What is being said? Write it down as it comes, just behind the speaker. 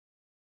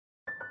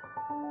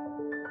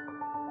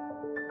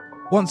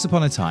Once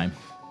upon a time,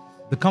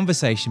 the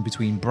conversation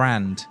between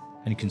brand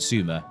and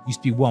consumer used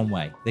to be one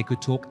way. They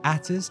could talk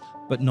at us,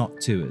 but not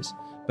to us.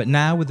 But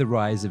now with the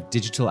rise of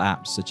digital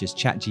apps such as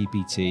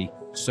ChatGPT,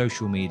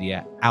 social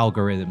media,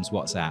 algorithms,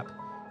 WhatsApp,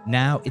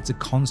 now it's a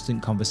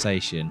constant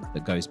conversation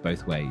that goes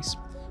both ways.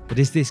 But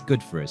is this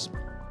good for us?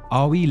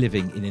 Are we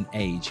living in an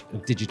age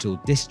of digital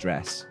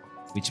distress,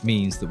 which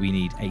means that we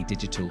need a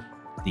digital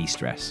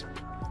de-stress?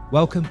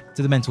 Welcome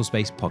to the Mental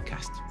Space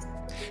podcast.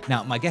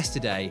 Now, my guest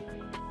today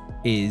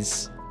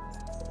is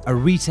a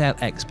retail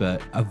expert,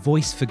 a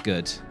voice for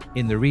good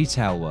in the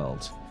retail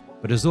world,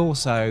 but has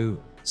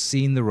also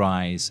seen the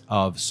rise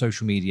of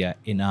social media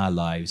in our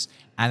lives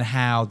and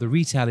how the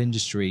retail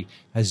industry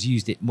has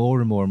used it more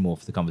and more and more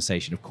for the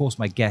conversation. Of course,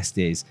 my guest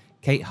is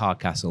Kate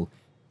Hardcastle,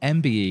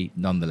 MBE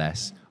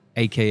nonetheless,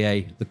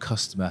 aka the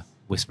Customer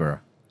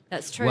Whisperer.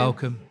 That's true.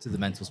 Welcome to the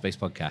Mental Space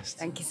podcast.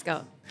 Thank you,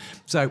 Scott.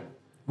 So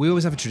we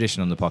always have a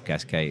tradition on the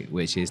podcast, Kate,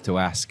 which is to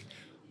ask,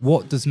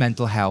 what does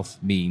mental health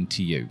mean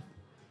to you?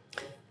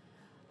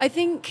 I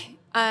think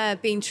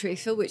being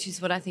truthful, which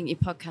is what I think your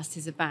podcast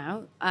is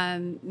about,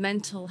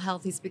 mental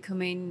health is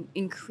becoming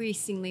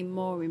increasingly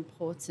more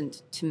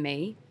important to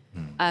me.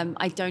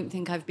 I don't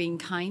think I've been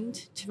kind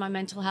to my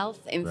mental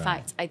health. In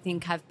fact, I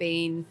think I've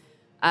been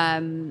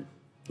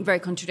very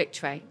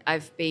contradictory.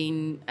 I've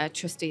been a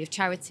trustee of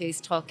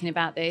charities talking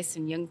about this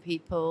and young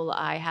people.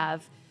 I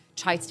have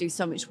tried to do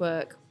so much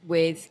work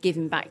with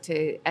giving back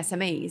to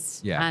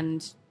SMEs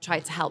and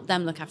tried to help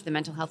them look after their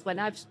mental health when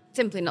I've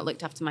simply not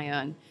looked after my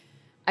own.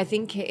 I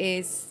think it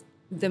is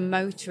the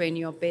motor in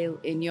your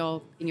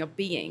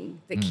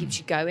being that keeps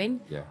you going.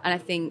 Yeah. And I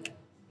think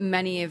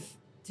many of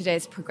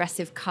today's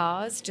progressive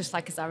cars, just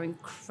like as our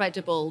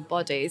incredible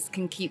bodies,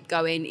 can keep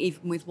going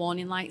even with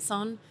warning lights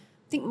on.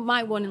 I think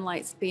my warning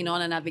light's been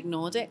on and I've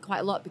ignored it quite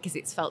a lot because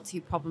it's felt too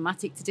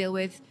problematic to deal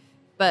with.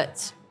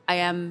 But I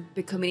am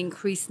becoming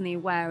increasingly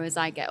aware as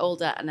I get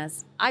older and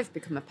as I've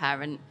become a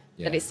parent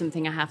that it's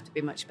something I have to be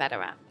much better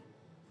at.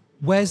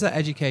 Where's that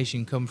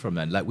education come from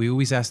then? Like we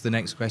always ask the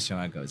next question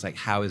I go, it's like,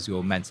 how is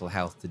your mental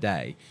health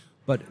today?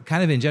 But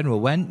kind of in general,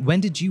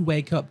 when did you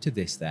wake up to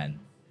this then?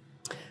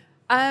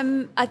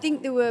 I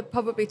think there were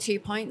probably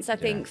 2 points. I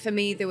think for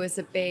me, there was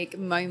a big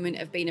moment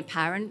of being a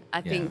parent.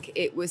 I think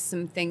it was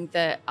something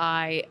that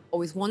I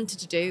always wanted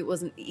to do. It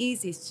wasn't the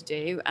easiest to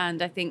do.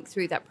 And I think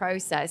through that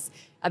process,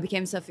 I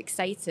became so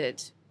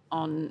fixated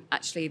on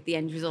actually the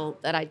end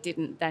result that I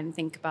didn't then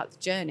think about the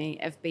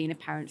journey of being a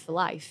parent for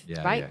life,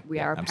 right? We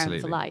are a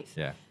parent for life.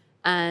 Yeah.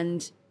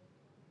 And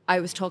I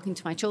was talking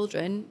to my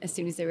children as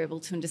soon as they were able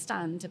to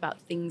understand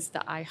about things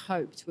that I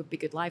hoped would be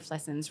good life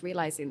lessons,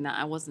 realizing that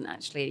I wasn't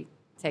actually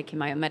taking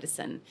my own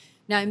medicine.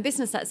 Now, in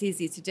business, that's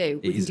easy to do.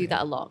 We can do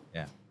that a lot.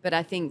 Yeah. But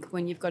I think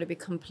when you've got to be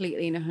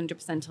completely and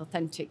 100%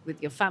 authentic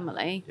with your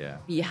family,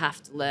 you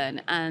have to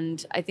learn.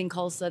 And I think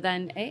also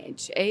then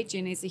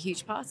aging is a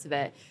huge part of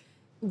it.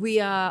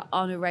 We are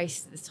on a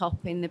race to the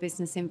top in the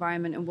business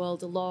environment and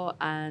world of law,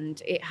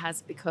 and it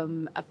has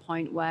become a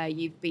point where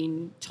you've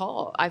been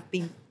taught. I've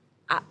been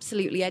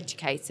absolutely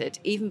educated,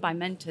 even by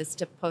mentors,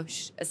 to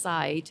push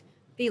aside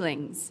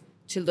feelings,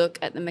 to look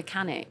at the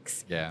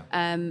mechanics.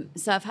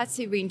 So I've had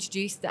to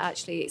reintroduce that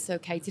actually it's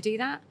okay to do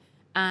that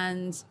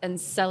and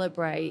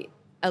celebrate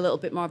a little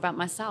bit more about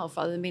myself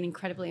rather than being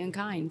incredibly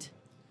unkind.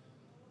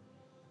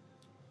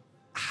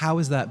 How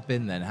has that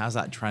been then? How's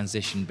that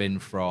transition been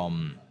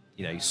from,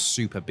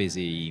 super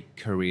busy,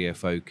 career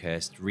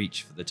focused,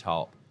 reach for the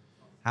top?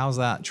 How's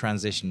that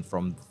transition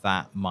from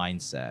that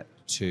mindset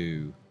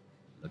to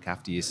look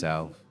after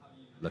yourself,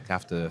 look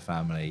after the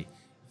family,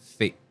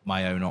 fit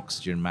my own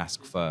oxygen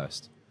mask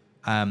first?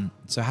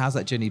 So how's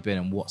that journey been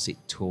and what's it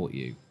taught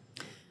you?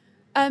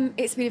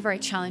 It's been a very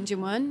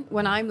challenging one.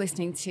 When I'm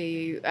listening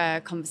to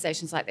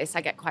conversations like this,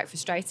 I get quite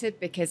frustrated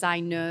because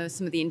I know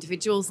some of the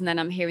individuals and then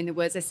I'm hearing the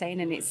words they're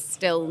saying and it's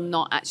still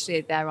not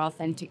actually their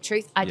authentic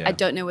truth. I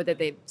don't know whether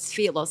they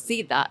feel or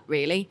see that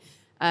really.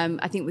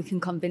 I think we can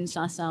convince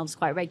ourselves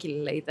quite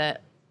regularly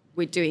that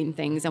we're doing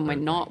things and we're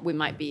not. We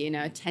might be,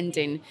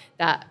 attending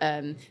that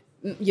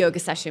yoga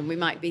session. We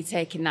might be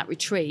taking that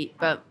retreat,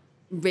 but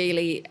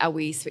really, are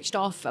we switched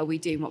off? Are we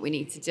doing what we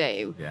need to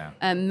do?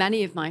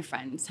 Many of my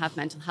friends have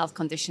mental health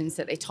conditions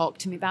that they talk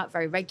to me about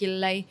very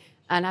regularly.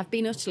 And I've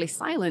been utterly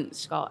silent,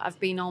 Scott. I've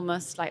been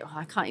almost like,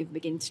 I can't even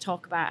begin to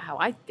talk about how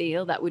I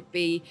feel. That would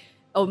be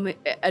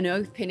an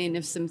opening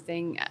of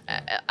something.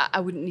 I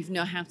wouldn't even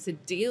know how to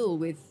deal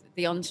with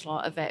the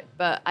onslaught of it.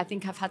 But I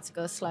think I've had to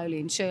go slowly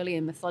and surely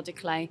and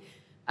methodically.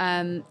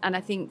 And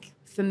I think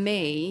for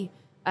me,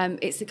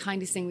 it's the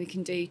kindest thing we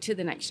can do to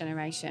the next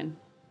generation.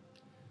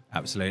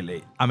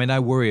 Absolutely. I mean,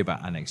 I worry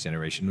about our next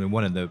generation. I mean,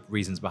 one of the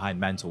reasons behind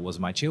Mental was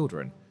my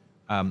children.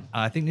 And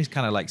I think this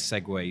kind of like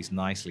segues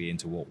nicely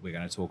into what we're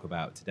going to talk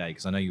about today,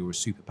 because I know you were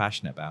super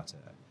passionate about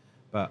it.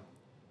 But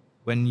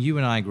when you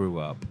and I grew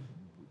up,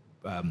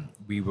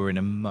 we were in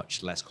a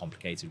much less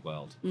complicated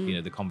world.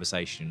 The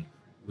conversation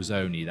was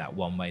only that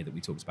one way that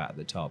we talked about at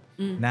the top.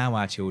 Now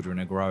our children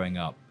are growing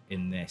up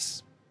in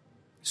this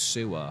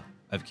sewer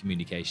of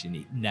communication.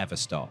 It never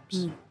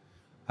stops.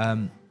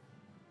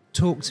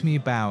 talk to me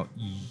about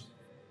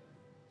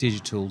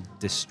digital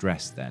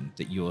distress then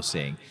that you're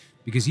seeing,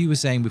 because you were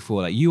saying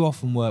before, like, you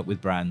often work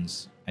with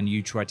brands and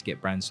you try to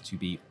get brands to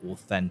be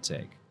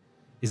authentic.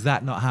 Is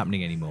that not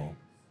happening anymore?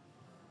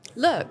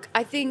 Look,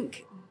 I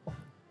think,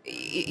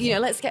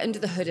 let's get under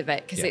the hood of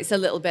it, because it's a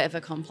little bit of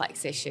a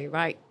complex issue,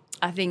 right?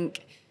 I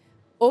think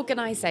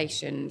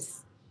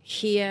organizations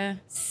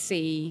hear,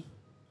 see,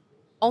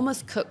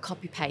 almost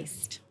copy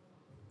paste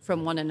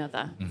from one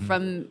another,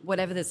 from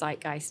whatever the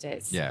zeitgeist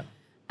is. Yeah.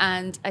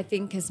 And I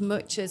think as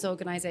much as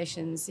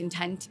organizations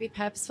intend to be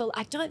purposeful,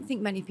 I don't think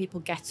many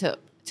people get up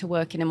to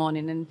work in the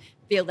morning and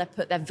feel they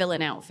put their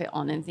villain outfit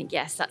on and think,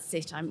 yes, that's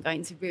it, I'm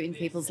going to ruin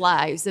people's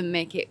lives and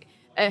make it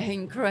an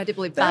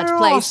incredibly bad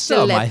place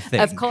to live. I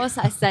think. Of course,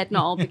 I said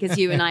not all, because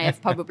you and I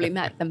have probably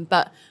met them,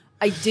 but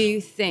I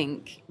do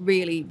think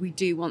really we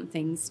do want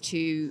things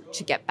to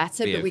get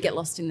better, but we get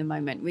lost in the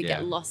moment. We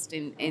get lost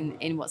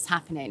in what's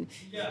happening.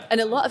 And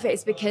a lot of it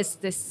is because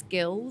the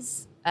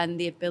skills and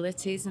the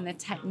abilities and the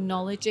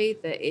technology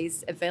that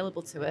is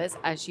available to us,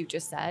 as you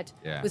just said,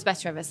 was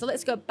better ever. So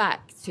let's go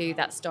back to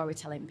that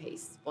storytelling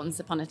piece. Once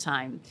upon a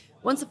time,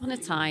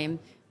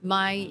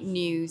 my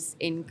news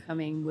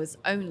incoming was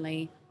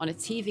only on a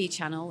TV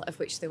channel, of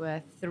which there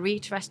were 3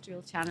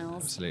 terrestrial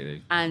channels.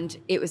 Absolutely. And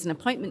it was an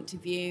appointment to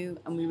view,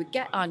 and we would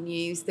get our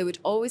news. There would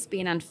always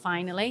be an and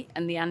finally,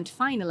 and the and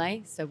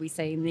finally, so we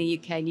say in the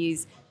UK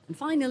news, and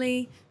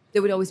finally,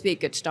 there would always be a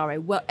good story,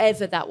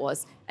 whatever that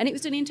was. And it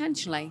was done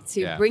intentionally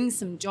to bring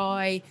some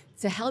joy,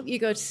 to help you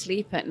go to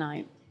sleep at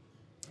night.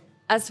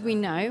 As we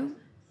know,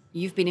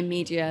 you've been in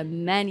media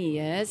many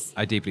years.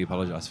 I deeply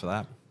apologize for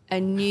that. A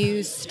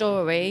news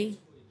story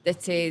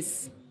that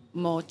is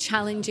more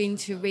challenging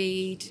to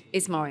read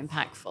is more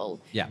impactful.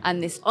 Yeah.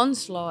 And this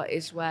onslaught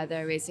is where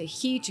there is a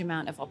huge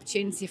amount of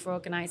opportunity for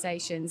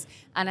organizations.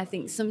 And I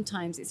think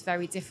sometimes it's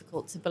very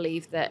difficult to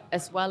believe that,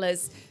 as well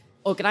as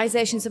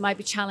organizations that might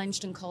be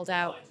challenged and called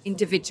out,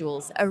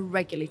 individuals are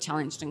regularly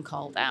challenged and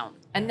called out.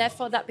 And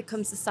therefore that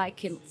becomes the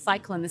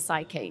cycle and the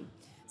psyche.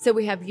 So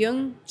we have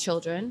young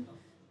children,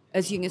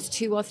 as young as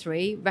 2 or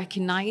 3,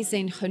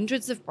 recognizing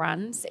hundreds of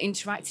brands,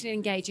 interacting and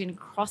engaging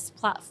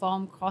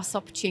cross-platform,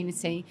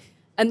 cross-opportunity,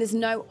 and there's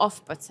no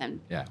off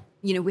button. Yeah.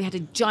 We had a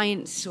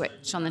giant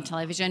switch on the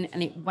television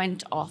and it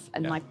went off,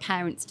 and my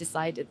parents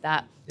decided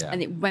that,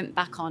 and it went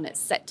back on at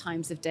set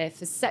times of day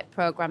for set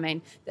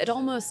programming that had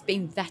almost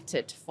been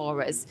vetted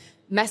for us.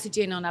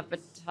 Messaging on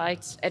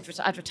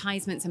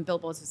advertisements and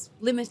billboards was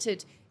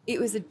limited. It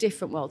was a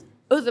different world.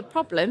 Other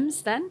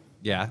problems then.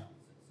 Yeah.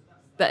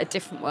 But a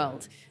different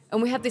world.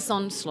 And we have this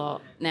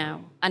onslaught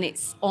now, and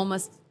it's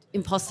almost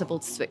impossible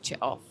to switch it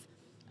off.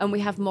 And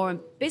we have more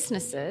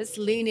businesses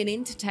leaning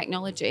into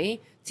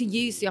technology to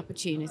use the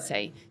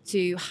opportunity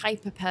to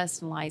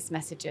hyper-personalize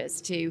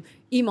messages, to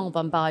email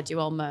bombard you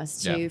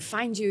almost, to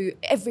find you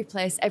every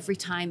place, every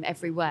time,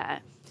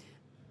 everywhere.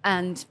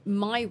 And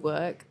my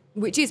work,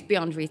 which is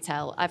beyond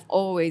retail, I've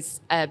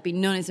always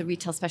been known as a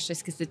retail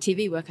specialist because of the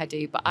TV work I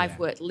do, but I've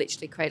worked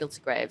literally cradle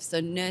to grave. So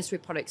nursery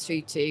products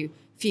through to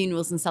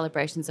funerals and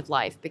celebrations of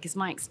life, because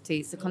my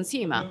expertise is the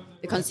consumer.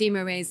 The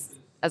consumer is,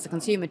 as a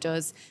consumer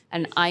does,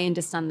 and I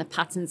understand the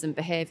patterns and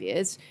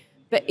behaviours,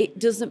 but it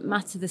doesn't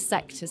matter the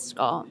sector,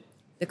 Scott.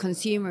 The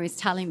consumer is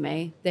telling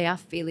me they are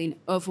feeling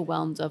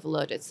overwhelmed,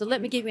 overloaded. So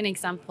let me give you an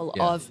example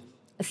of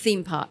a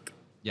theme park.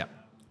 Yeah.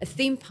 A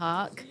theme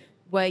park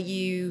where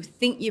you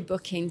think you're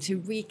booking to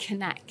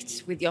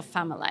reconnect with your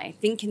family,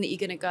 thinking that you're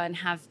going to go and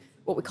have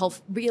what we call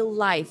real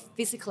life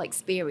physical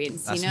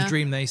experience. That's the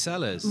dream they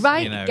sell us.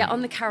 Right, get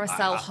on the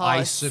carousel horse.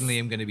 I suddenly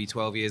am going to be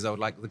 12 years old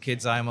like the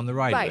kids I am on the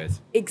ride with.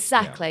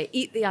 Exactly.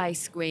 Eat the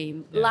ice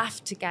cream,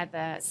 laugh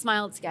together,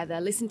 smile together,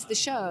 listen to the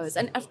shows.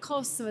 And of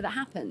course some of that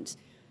happened.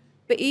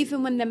 But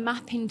even when the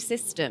mapping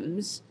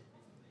systems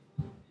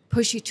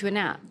push you to an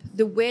app,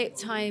 the wait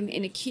time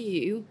in a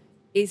queue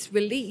is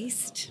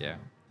released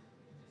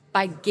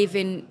by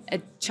giving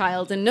a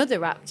child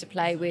another app to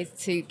play with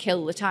to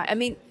kill the time. I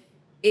mean,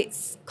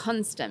 it's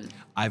constant.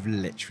 I've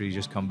literally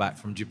just come back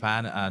from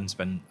Japan and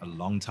spent a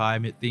long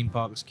time at theme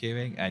parks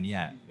queuing, and you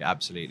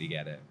absolutely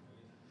get it.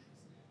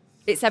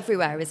 It's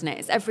everywhere, isn't it?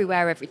 It's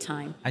everywhere every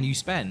time. And you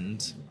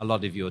spend a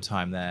lot of your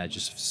time there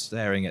just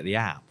staring at the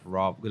app,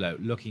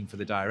 looking for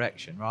the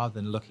direction, rather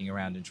than looking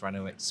around and trying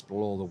to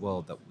explore the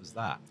world that was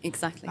that.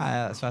 Exactly.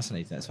 That's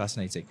fascinating. That's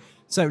fascinating.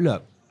 So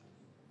look,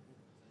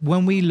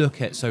 when we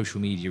look at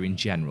social media in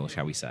general,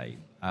 shall we say,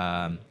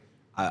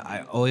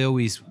 I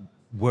always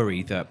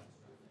worry that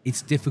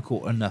it's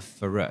difficult enough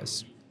for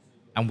us,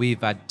 and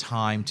we've had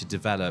time to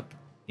develop,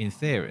 in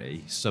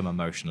theory, some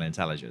emotional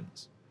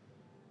intelligence.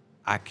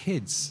 Our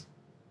kids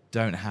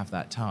don't have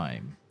that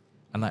time,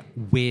 and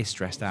we're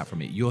stressed out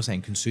from it. You're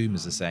saying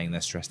consumers are saying they're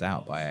stressed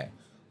out by it.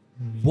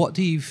 What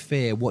do you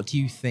fear? What do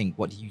you think?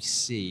 What do you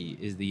see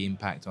is the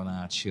impact on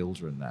our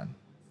children then?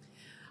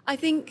 I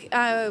think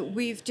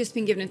we've just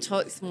been given a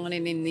talk this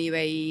morning in the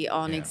UAE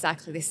on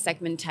exactly this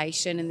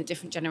segmentation and the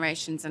different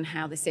generations and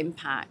how this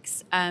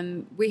impacts.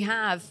 We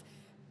have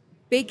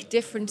big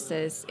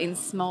differences in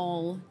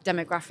small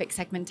demographic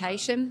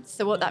segmentation.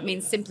 So what that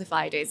means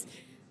simplified is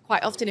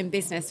quite often in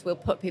business, we'll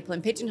put people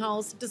in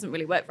pigeonholes. It doesn't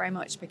really work very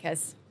much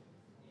because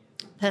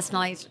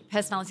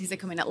personalities are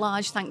coming at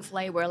large,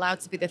 thankfully. We're allowed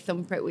to be the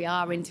thumbprint we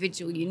are,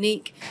 individual,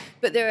 unique.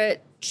 But there are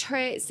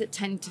traits that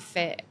tend to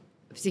fit,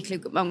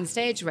 particularly among the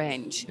stage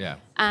range. Yeah.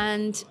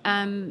 And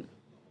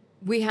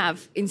we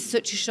have, in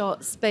such a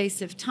short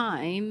space of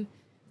time,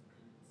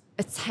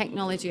 a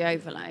technology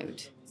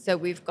overload. So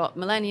we've got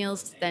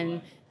millennials,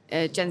 then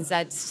Gen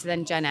Z,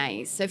 then Gen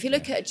A. So if you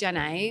look at Gen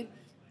A,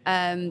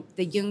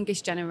 the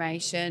youngest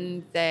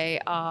generation, they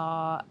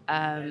are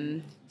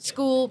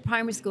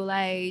primary school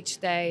age.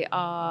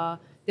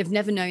 They've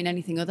never known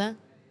anything other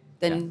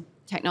than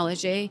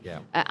technology. Yeah.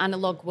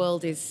 Analog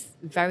world is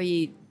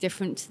very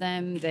different to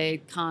them.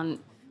 They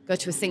can't go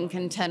to a sink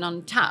and turn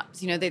on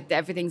taps.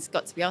 Everything's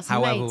got to be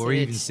automated. However, we're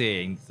even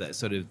seeing that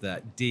sort of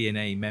that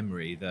DNA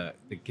memory that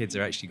the kids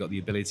are actually got the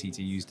ability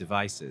to use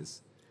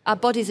devices. Our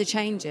bodies are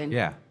changing.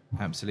 Yeah,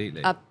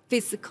 absolutely. Our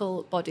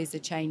physical bodies are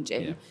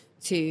changing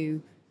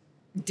to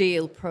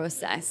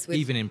process with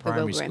even in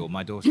primary school.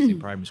 My daughter's in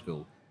primary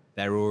school.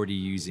 They're already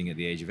using at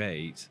the age of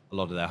 8. A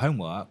lot of their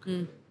homework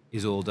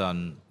is all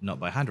done not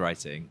by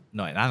handwriting,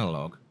 not in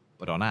analog,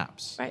 but on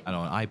apps and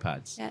on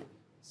iPads. Yeah.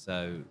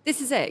 So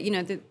this is it.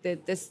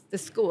 The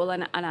school,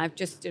 and I've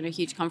just done a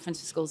huge conference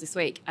for schools this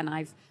week, and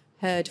I've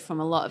heard from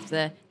a lot of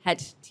the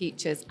head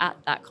teachers at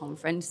that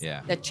conference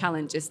the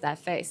challenges they're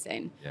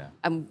facing. Yeah.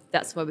 And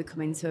that's where we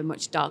come into a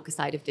much darker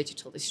side of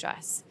digital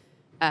distress.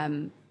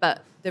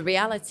 But the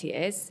reality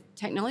is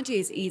technology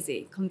is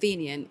easy,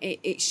 convenient.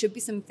 It should be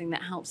something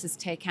that helps us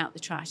take out the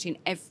trash in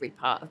every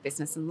part of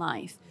business and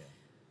life. Yeah.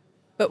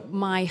 But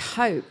my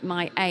hope,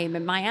 my aim,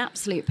 and my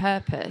absolute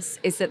purpose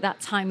is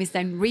that time is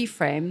then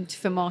reframed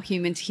for more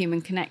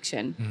human-to-human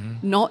connection,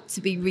 not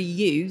to be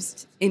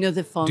reused in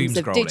other forms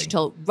of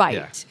digital.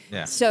 Right. Yeah.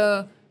 Yeah.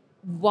 So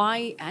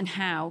why and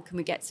how can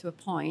we get to a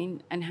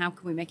point, and how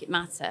can we make it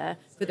matter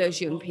for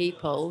those young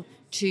people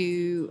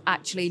to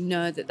actually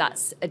know that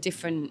that's a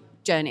different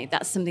journey,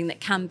 that's something that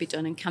can be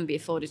done and can be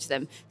afforded to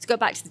them? To go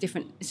back to the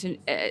different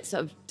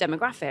sort of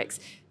demographics,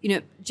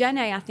 Gen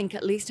A, I think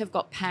at least have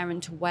got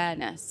parent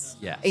awareness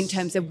in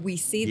terms of we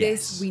see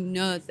this, we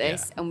know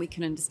this, and we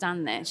can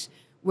understand this.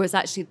 Whereas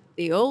actually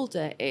the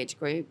older age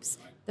groups,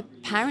 the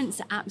parents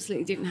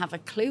absolutely didn't have a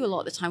clue a lot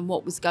of the time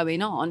what was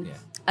going on. Yeah.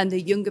 And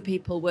the younger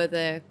people were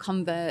the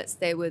converts,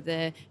 they were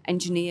the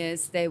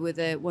engineers, they were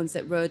the ones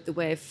that rode the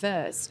wave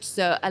first.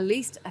 So at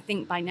least I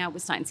think by now we're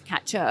starting to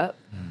catch up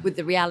with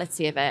the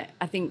reality of it.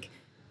 I think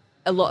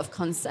a lot of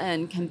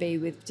concern can be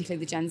with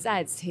particularly the Gen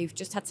Zs who've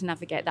just had to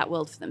navigate that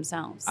world for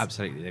themselves.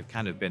 Absolutely. They've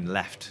kind of been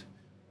left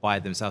by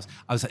themselves.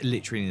 I was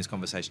literally in this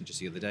conversation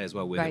just the other day as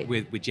well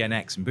with Gen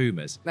X and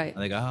boomers. Right.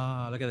 And they go,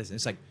 look at this. And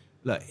it's like,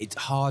 look, it's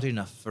hard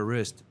enough for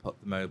us to put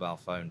the mobile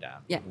phone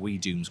down. Yeah. We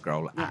doom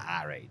scroll at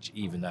our age,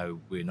 even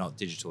though we're not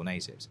digital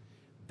natives.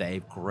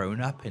 They've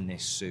grown up in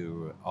this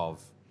sewer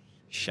of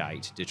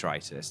shite,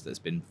 detritus that's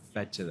been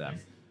fed to them.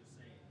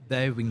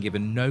 They've been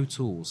given no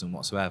tools and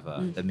whatsoever.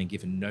 They've been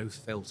given no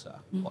filter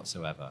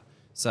whatsoever.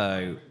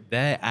 So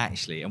they're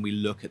actually, and we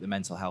look at the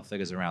mental health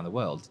figures around the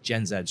world,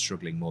 Gen Z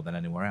struggling more than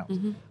anywhere else.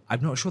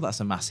 I'm not sure that's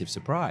a massive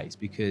surprise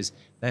because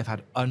they've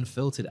had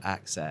unfiltered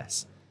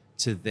access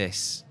to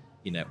this,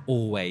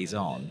 always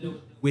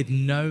on, with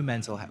no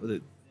mental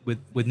health,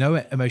 with no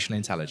emotional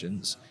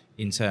intelligence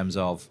in terms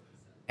of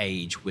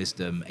age,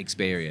 wisdom,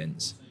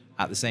 experience.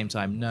 At the same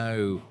time,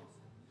 no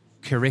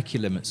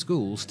curriculum at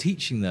schools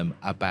teaching them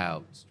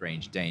about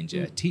strange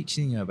danger,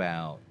 teaching them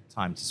about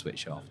time to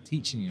switch off,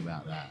 teaching you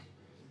about that.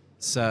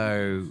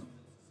 So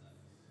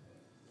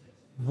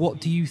what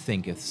do you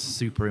think is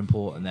super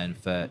important then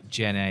for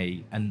Gen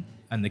A and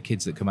the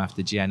kids that come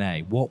after Gen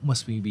A? What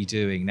must we be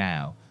doing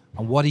now?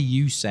 And what are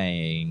you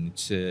saying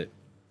to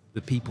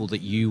the people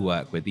that you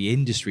work with, the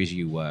industries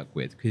you work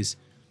with? Because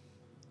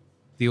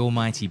the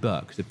almighty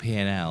buck, the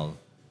P&L,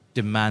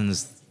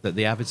 demands that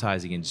the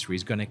advertising industry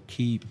is going to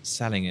keep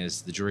selling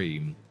us the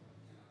dream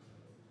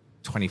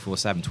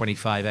 24/7,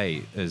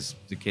 25/8, as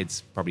the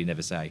kids probably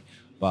never say.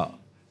 But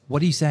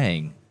what are you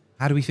saying?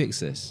 How do we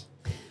fix this?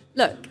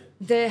 Look,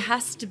 there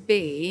has to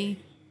be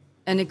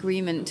an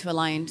agreement to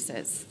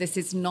alliances. This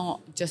is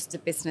not just a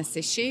business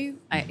issue.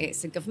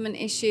 It's a government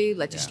issue,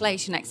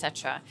 legislation,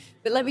 etc.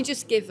 But let me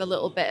just give a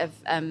little bit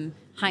of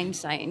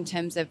hindsight in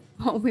terms of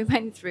what we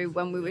went through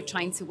when we were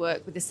trying to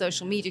work with the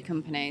social media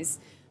companies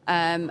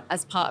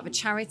as part of a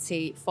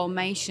charity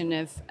formation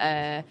of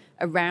a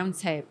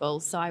roundtable.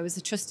 So I was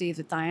a trustee of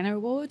the Diana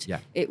Award.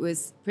 Yeah. It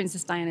was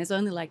Princess Diana's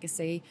only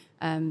legacy.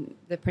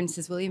 The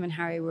Princes William and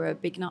Harry were a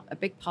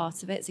big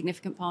part of it,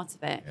 significant part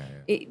of it. Yeah,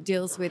 yeah. It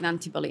deals with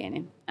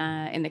anti-bullying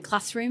in the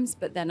classrooms,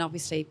 but then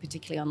obviously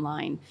particularly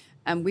online.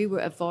 And we were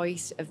a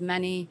voice of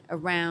many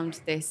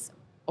around this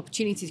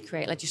opportunity to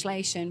create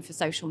legislation for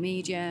social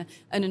media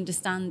and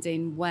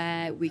understanding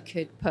where we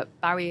could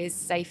put barriers,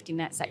 safety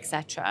nets,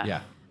 etc.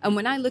 Yeah. And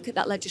when I look at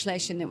that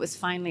legislation that was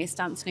finally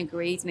stamped and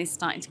agreed and is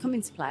starting to come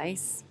into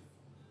place,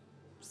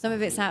 some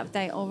of it's out of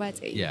date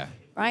already. Yeah.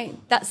 Right?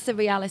 That's the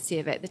reality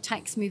of it. The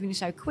tech's moving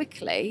so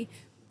quickly.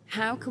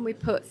 how can we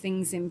put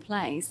things in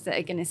place that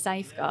are going to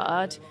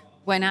safeguard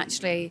when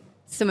actually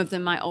some of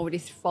them might already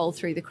fall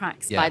through the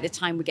cracks by the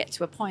time we get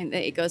to a point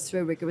that it goes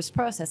through a rigorous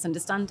process,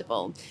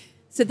 understandable.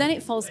 So then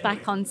it falls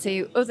back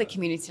onto other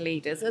community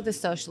leaders, other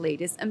social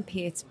leaders, and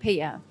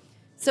peer-to-peer.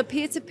 So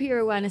peer-to-peer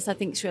awareness, I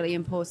think, is really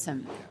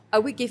important.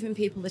 Are we giving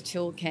people the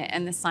toolkit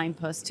and the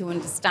signpost to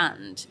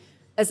understand?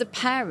 As a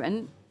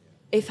parent,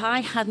 if I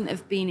hadn't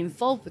have been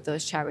involved with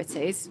those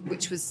charities,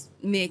 which was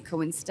mere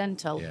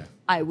coincidental,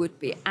 I would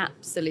be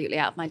absolutely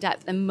out of my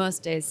depth. And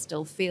most days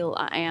still feel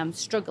I am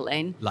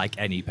struggling. Like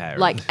any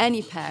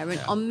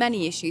parent. On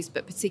many issues,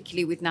 but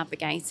particularly with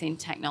navigating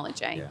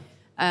technology.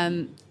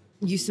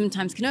 You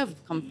sometimes can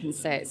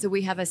overcompensate. So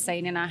we have a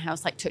saying in our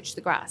house, like touch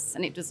the grass.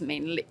 And it doesn't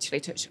mean literally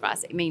touch the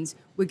grass. It means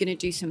we're going to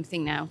do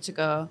something now to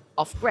go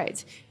off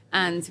grid.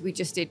 And we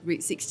just did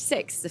Route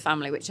 66 as a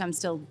family, which I'm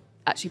still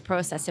actually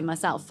processing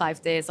myself.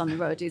 5 days on the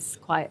road is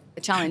quite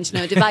a challenge,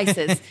 no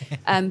devices.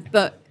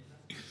 But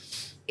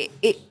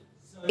it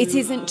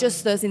isn't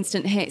just those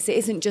instant hits. It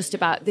isn't just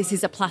about this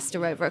is a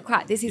plaster over a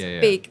crack. This is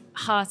big,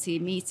 hearty,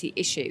 meaty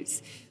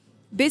issues.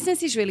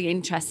 Business is really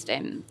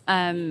interesting.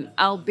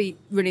 I'll be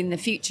running the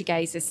Future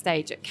Gazers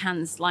stage at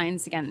Cannes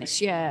Lions again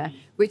this year,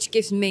 which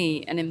gives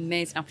me an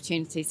amazing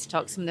opportunity to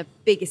talk to some of the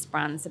biggest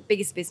brands, the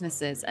biggest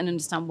businesses, and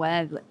understand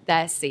where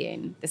they're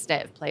seeing the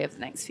state of play over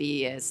the next few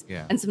years.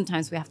 And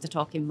sometimes we have to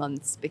talk in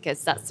months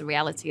because that's the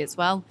reality as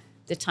well.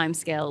 The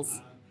timescales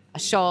are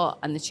short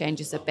and the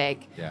changes are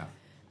big.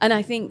 And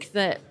I think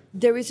that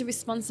there is a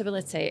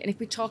responsibility, and if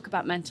we talk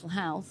about mental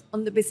health,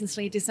 on the business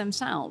leaders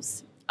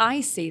themselves.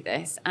 I see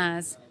this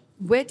as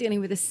we're dealing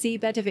with a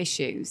seabed of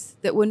issues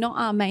that were not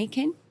our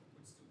making,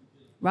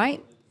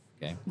 right?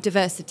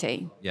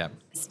 Diversity,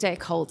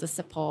 stakeholder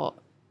support,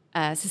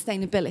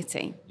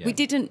 sustainability. We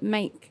didn't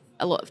make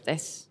a lot of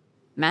this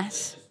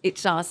mess.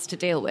 It's ours to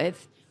deal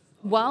with,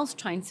 whilst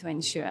trying to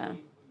ensure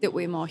that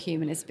we're more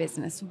human as a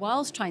business,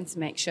 whilst trying to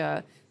make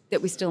sure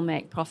that we still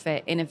make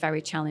profit in a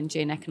very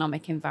challenging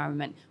economic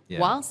environment,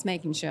 whilst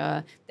making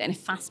sure that in a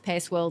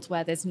fast-paced world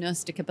where there's no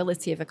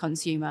stickability of a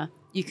consumer,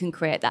 you can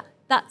create that.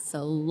 That's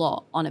a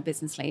lot on a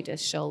business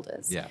leader's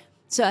shoulders.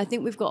 So I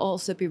think we've got to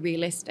also be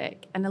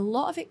realistic. And a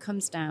lot of it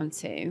comes down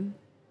to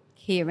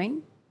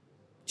hearing,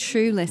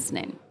 true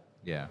listening,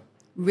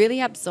 really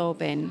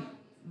absorbing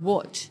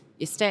what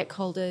your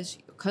stakeholders,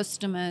 your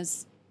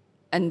customers,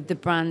 and the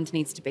brand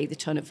needs to be the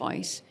tone of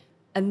voice,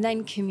 and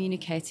then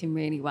communicating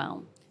really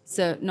well.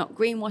 So not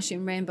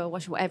greenwashing, rainbow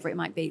washing, whatever it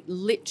might be,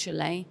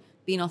 literally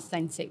being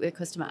authentic with the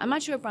customer.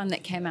 Imagine a brand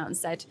that came out and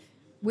said,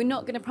 we're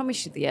not going to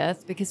promise you the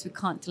earth because we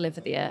can't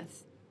deliver the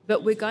earth,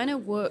 but we're going to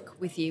work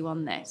with you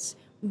on this.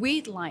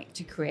 We'd like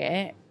to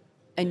create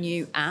a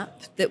new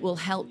app that will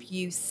help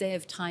you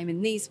save time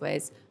in these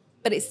ways,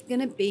 but it's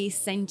going to be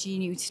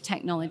sending you to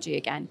technology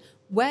again.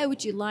 Where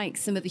would you like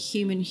some of the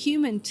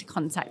human to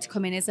contact to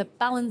come in as a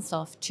balance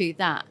off to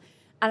that?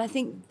 And I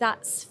think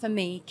that's, for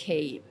me,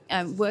 key.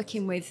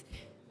 Working with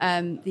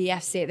the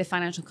FCA, the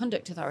Financial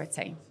Conduct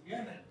Authority,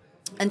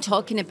 and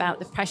talking about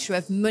the pressure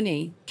of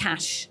money,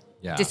 cash,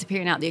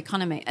 disappearing out the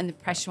economy, and the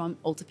pressure on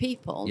older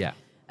people,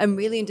 and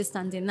really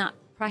understanding that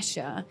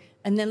pressure,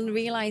 and then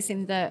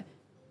realising that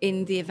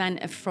in the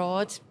event of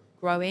fraud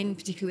growing,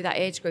 particularly with that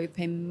age group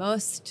in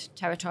most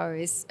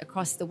territories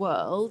across the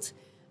world,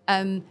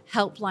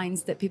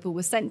 helplines that people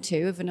were sent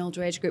to of an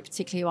older age group,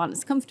 particularly who aren't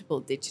as comfortable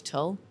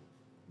digital,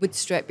 would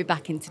straight be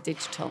back into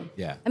digital.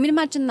 I mean,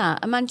 imagine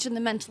that. Imagine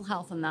the mental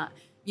health on that.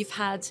 You've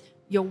had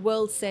your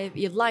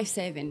your life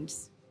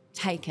savings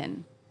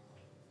taken,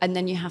 and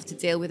then you have to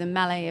deal with a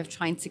melee of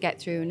trying to get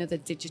through another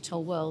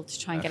digital world to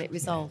try and get it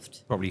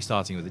resolved. Probably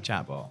starting with a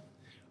chatbot.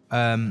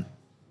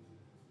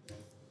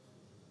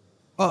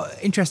 Well,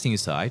 interesting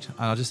aside,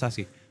 and I'll just ask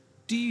you,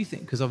 do you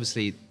think, because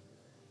obviously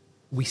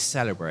we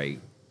celebrate,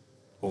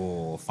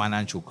 or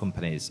financial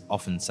companies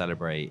often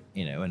celebrate,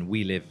 and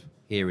we live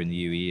here in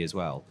the UAE as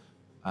well,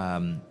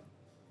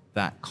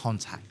 that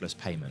contactless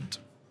payment,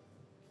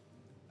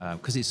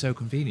 because it's so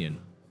convenient.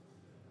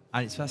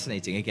 And it's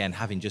fascinating, again,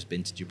 having just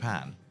been to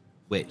Japan,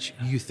 which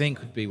you think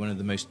would be one of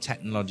the most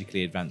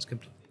technologically advanced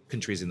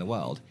countries in the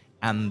world,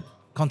 and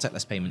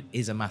contactless payment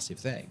is a massive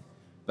thing,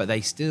 but they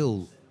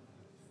still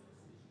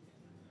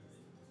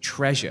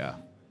treasure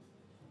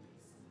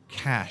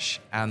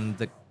cash and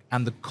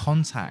the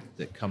contact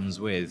that comes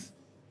with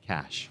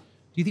cash.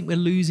 Do you think we're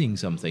losing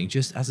something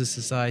just as a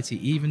society,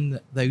 even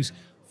those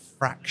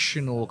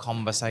fractional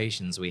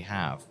conversations we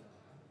have,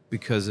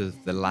 because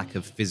of the lack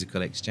of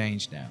physical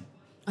exchange now?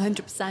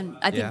 100%.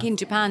 I think in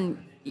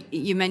Japan,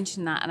 you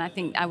mentioned that, and I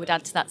think I would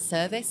add to that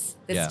service.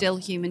 There's still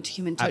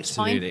human-to-human touch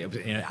point.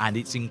 Absolutely, and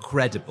it's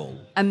incredible.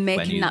 And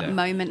making that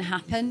moment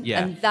happen,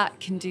 and that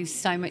can do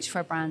so much for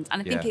a brand.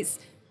 And I think it's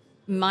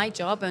my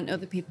job and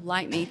other people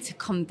like me to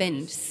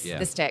convince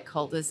the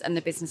stakeholders and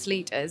the business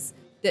leaders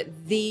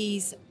that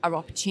these are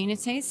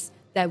opportunities,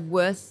 they're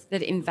worth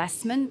the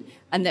investment,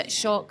 and that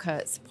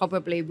shortcuts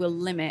probably will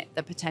limit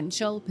the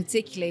potential,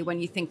 particularly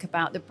when you think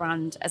about the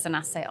brand as an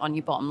asset on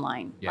your bottom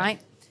line, right?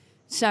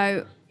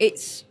 So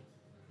it's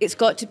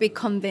got to be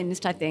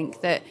convinced, I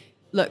think, that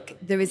look,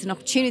 there is an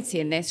opportunity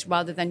in this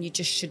rather than you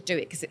just should do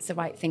it because it's the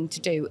right thing to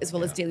do, as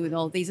well as dealing with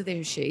all these other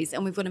issues.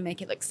 And we've got to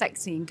make it look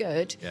sexy and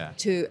good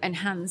to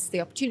enhance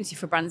the opportunity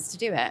for brands to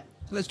do it.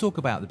 Let's talk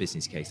about the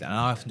business case. And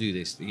I often do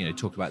this,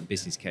 talk about the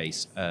business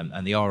case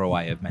and the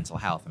ROI of mental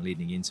health and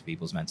leading into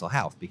people's mental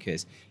health,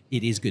 because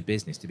it is good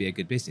business to be a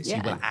good business.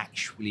 You will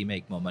actually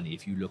make more money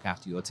if you look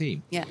after your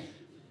team. Yeah.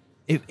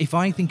 If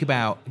I think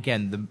about,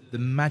 again, the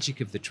magic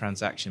of the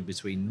transaction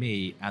between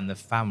me and the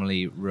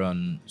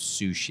family-run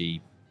sushi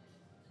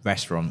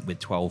restaurant with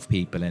 12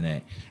 people in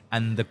it,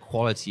 and the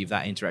quality of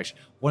that interaction,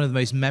 one of the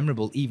most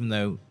memorable, even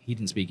though he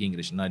didn't speak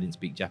English and I didn't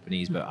speak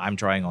Japanese, but I'm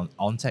trying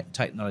on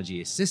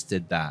technology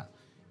assisted that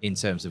in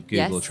terms of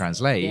Google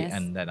Translate,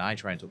 and then I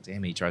try and talk to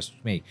him, he tries to talk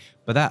to me.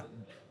 But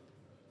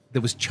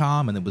there was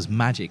charm and there was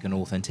magic and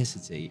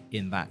authenticity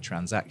in that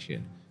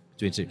transaction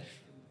between two.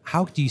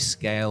 How do you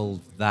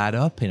scale that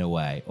up in a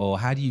way? Or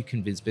how do you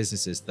convince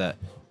businesses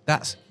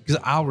that's,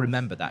 because I'll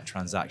remember that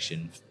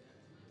transaction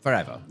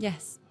forever.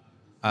 Yes.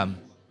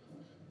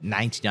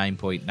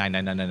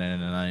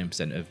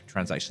 99.99999% of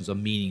transactions are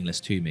meaningless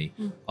to me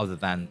other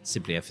than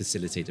simply a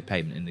facilitated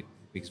payment in the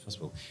quickest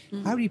possible.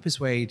 How do you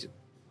persuade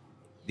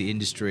the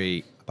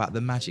industry about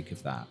the magic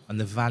of that and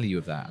the value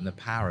of that and the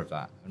power of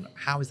that? And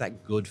how is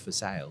that good for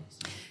sales?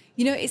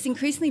 It's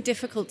increasingly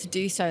difficult to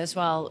do so as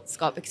well,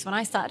 Scott, because when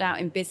I started out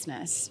in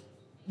business,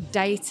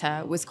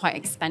 data was quite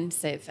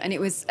expensive and it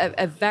was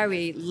a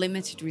very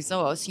limited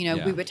resource.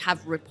 We would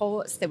have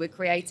reports that were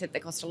created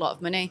that cost a lot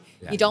of money.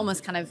 You'd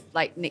almost kind of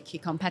like nick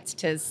your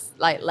competitors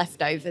like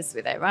leftovers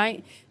with it,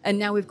 right? And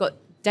now we've got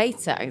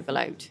data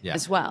overload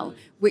as well,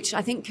 which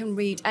I think can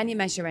read any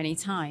measure any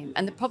time.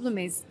 And the problem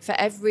is, for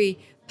every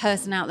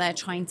person out there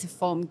trying to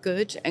form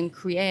good and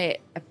create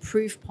a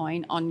proof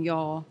point on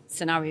your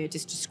scenario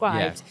just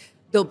described,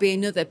 there'll be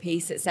another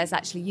piece that says,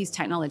 actually use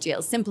technology.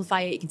 It'll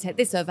simplify it. You can take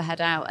this overhead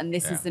out and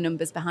this is the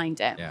numbers behind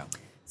it.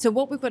 So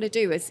what we've got to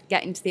do is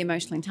get into the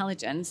emotional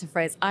intelligence, a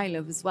phrase I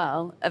love as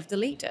well, of the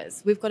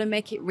leaders. We've got to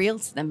make it real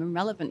to them and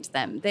relevant to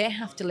them. They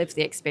have to live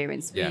the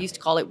experience. We used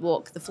to call it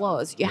walk the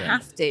floors. You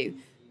have to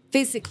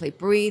physically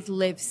breathe,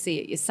 live, see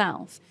it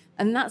yourself.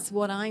 And that's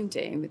what I'm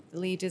doing with the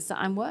leaders that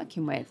I'm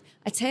working with.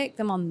 I take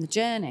them on the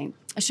journey.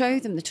 I show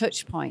them the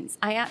touch points.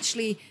 I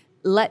actually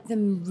let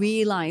them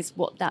realize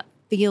what that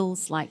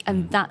feels like.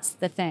 And that's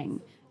the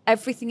thing.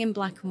 Everything in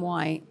black and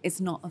white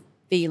is not a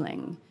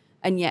feeling.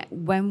 And yet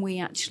when we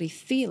actually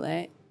feel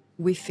it,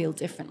 we feel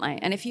differently.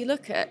 And if you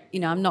look at,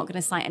 I'm not going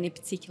to cite any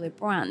particular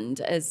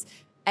brand as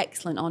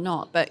excellent or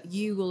not, but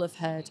you will have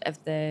heard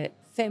of the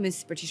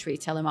famous British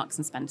retailer Marks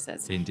and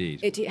Spencer's. Indeed.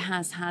 It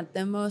has had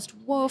the most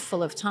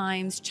woeful of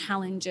times,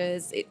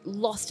 challenges. It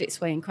lost its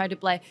way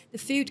incredibly. The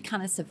food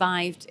kind of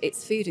survived.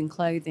 Its food and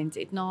clothing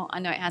did not. I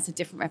know it has a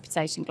different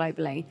reputation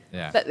globally,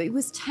 but it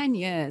was 10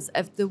 years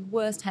of the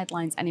worst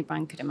headlines any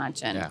brand could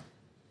imagine.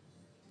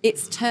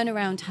 Its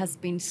turnaround has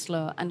been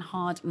slow and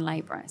hard and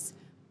laborious.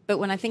 But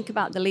when I think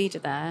about the leader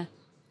there,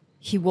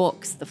 he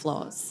walks the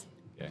floors.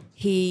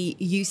 He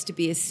used to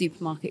be a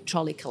supermarket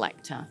trolley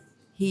collector.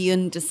 He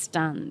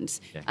understands,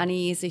 and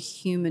he is a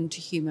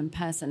human-to-human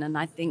person. And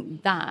I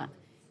think that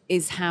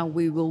is how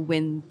we will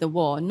win the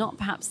war. Not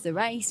perhaps the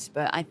race,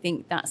 but I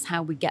think that's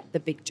how we get the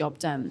big job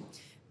done.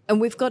 And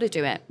we've got to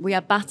do it. We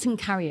are baton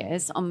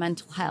carriers on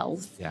mental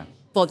health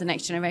for the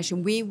next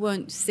generation. We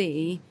won't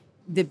see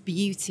the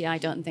beauty, I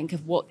don't think,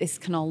 of what this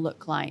can all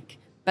look like.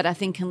 But I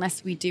think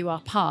unless we do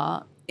our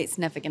part, it's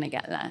never going to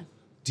get there.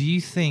 Do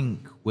you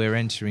think we're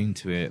entering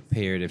into a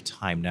period of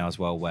time now as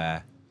well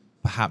where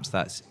perhaps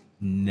that's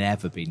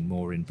never been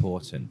more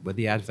important with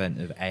the advent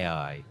of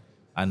AI?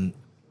 And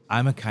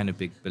I'm a kind of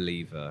big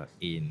believer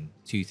in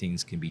two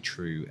things can be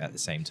true at the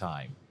same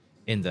time,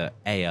 in that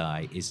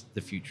AI is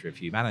the future of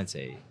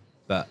humanity,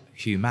 but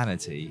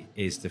humanity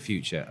is the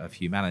future of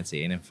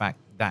humanity. And in fact,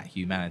 that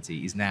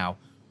humanity is now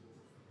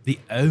the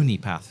only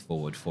path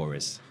forward for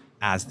us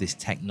as this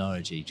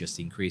technology just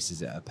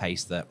increases at a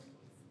pace that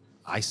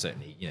I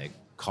certainly,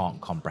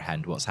 can't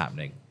comprehend what's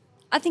happening.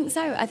 I think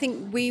so. I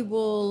think we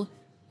will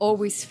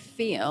always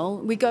feel,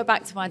 we go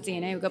back to our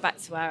DNA, we go back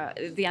to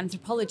the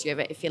anthropology of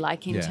it, if you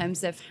like, in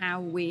terms of how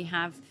we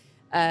have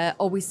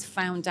always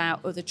found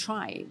out other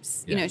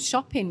tribes.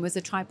 Shopping was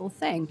a tribal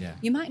thing.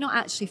 You might not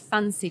actually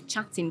fancy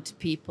chatting to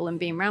people and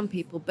being around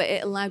people, but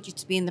it allowed you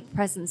to be in the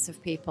presence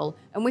of people.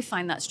 And we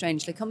find that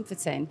strangely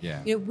comforting.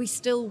 We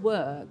still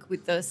work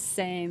with those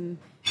same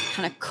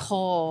kind of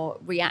core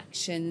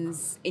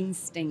reactions,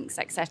 instincts,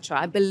 etc.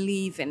 I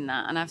believe in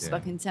that. And I've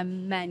spoken to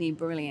many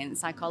brilliant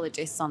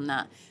psychologists on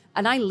that.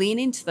 And I lean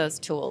into those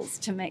tools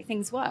to make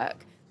things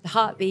work. The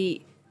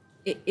heartbeat,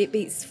 it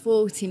beats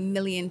 40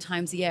 million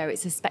times a year.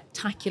 It's a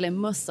spectacular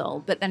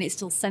muscle, but then it's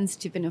still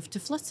sensitive enough to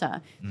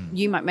flutter.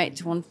 You might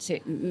want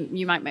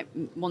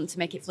to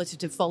make it flutter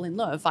to fall in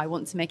love. I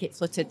want to make it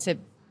flutter to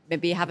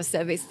maybe have a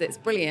service that's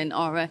brilliant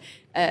or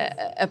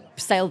a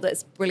sale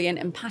that's brilliant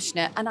and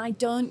passionate. And I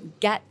don't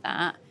get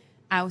that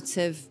out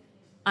of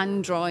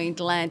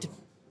Android-led,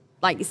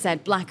 like you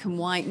said, black and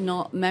white,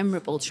 not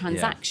memorable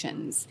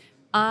transactions.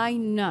 I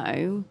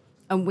know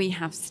and we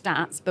have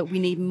stats, but we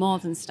need more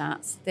than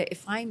stats. That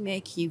if I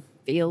make you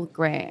feel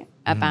great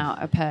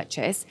about a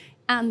purchase,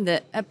 and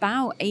that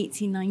about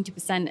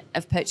 80-90%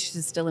 of purchases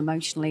are still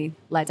emotionally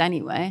led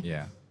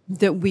anyway,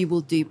 that we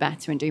will do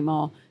better and do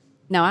more.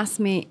 Now, ask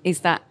me, is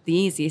that the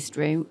easiest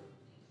route?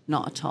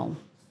 Not at all.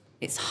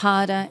 It's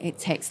harder. It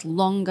takes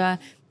longer.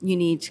 You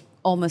need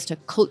almost a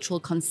cultural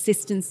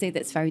consistency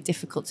that's very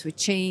difficult to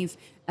achieve.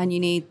 And you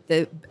need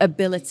the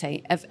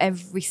ability of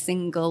every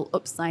single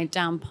upside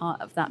down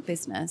part of that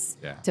business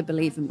to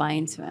believe and buy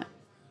into it.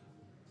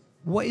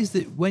 What is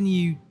it when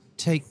you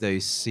take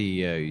those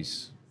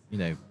CEOs,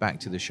 back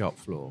to the shop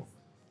floor?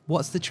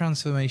 What's the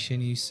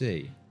transformation you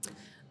see?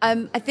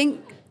 I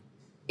think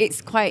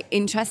it's quite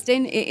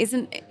interesting. It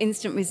isn't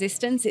instant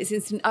resistance. It's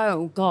instant,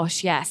 oh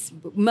gosh, yes,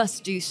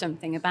 must do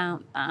something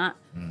about that.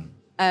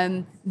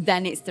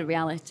 Then it's the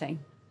reality.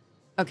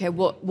 Okay,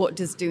 what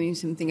does doing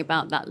something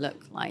about that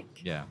look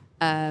like?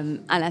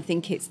 And I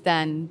think it's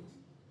then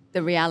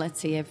the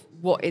reality of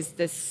what is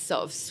this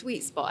sort of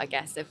sweet spot, I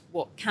guess, of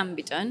what can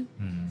be done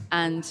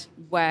and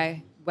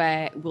where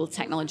will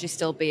technology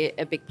still be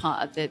a big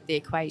part of the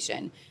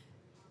equation.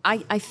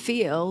 I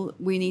feel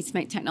we need to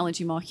make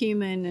technology more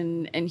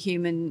human and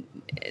human,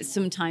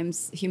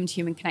 sometimes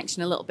human-to-human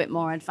connection a little bit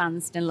more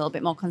advanced and a little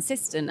bit more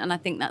consistent. And I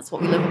think that's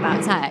what we love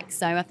about tech.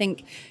 So I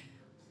think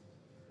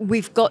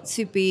we've got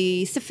to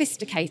be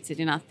sophisticated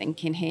in our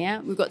thinking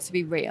here. We've got to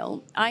be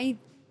real. I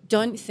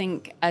don't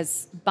think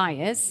as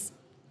buyers,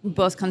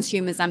 both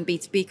consumers and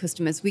B2B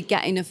customers, we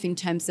get enough in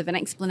terms of an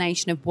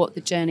explanation of what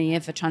the journey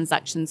of a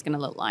transaction is going to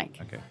look like.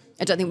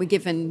 I don't think we're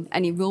given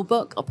any rule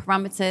book or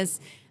parameters.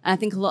 And I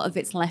think a lot of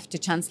it's left to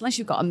chance, unless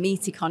you've got a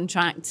meaty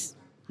contract.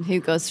 Who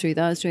goes through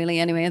those really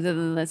anyway, other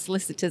than the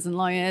solicitors and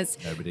lawyers?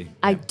 Nobody.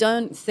 I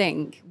don't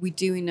think we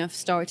do enough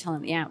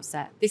storytelling at the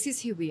outset. This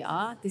is who we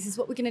are. This is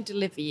what we're going to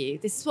deliver you.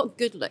 This is what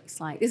good looks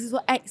like. This is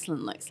what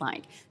excellent looks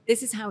like.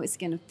 This is how it's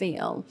going to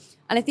feel.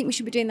 And I think we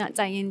should be doing that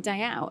day in,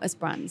 day out as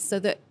brands so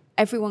that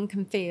everyone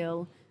can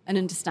feel and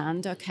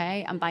understand,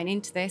 okay, I'm buying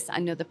into this. I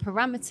know the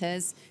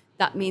parameters.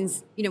 That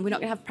means, we're not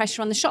going to have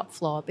pressure on the shop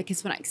floor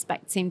because we're not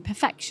expecting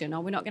perfection,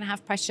 or we're not going to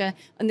have pressure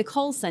on the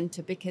call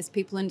center because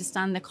people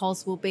understand the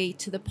calls will be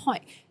to the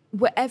point.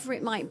 Whatever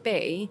it might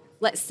be,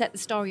 let's set the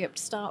story up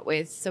to start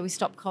with so we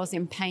stop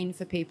causing pain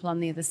for people on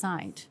the other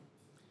side.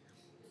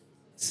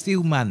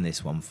 Steel man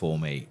this one for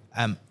me.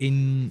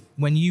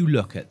 When you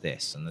look at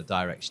this and the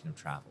direction of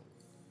travel,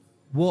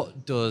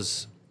 what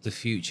does the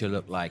future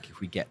look like if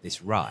we get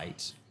this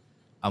right?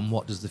 And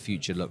what does the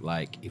future look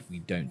like if we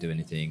don't do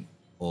anything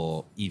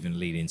or even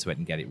lead into it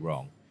and get it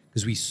wrong?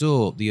 Because we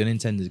saw the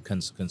unintended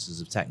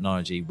consequences of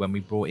technology when we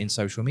brought in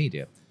social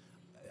media.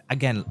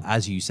 Again,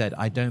 as you said,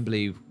 I don't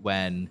believe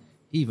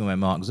even when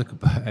Mark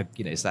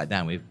Zuckerberg, sat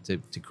down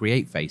to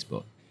create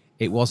Facebook,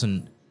 it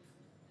wasn't,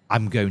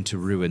 I'm going to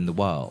ruin the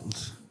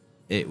world.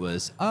 It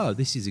was,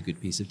 this is a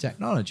good piece of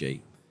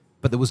technology.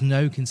 But there was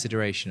no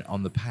consideration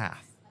on the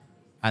path.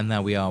 And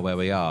now we are where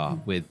we are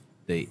with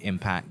the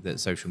impact that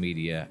social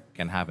media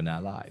can have in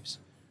our lives.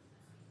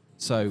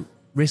 So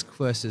risk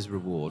versus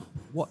reward.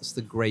 What's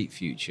the great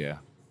future?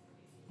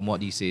 And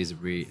what do you see as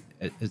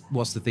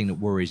what's the thing that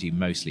worries you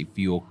mostly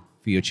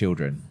for your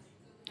children?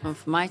 Well,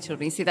 for my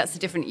children, you see, that's the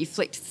different, you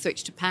flick the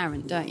switch to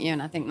parent, don't you?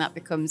 And I think that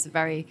becomes a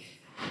very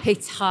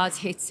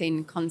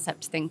hard-hitting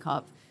concept to think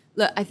of.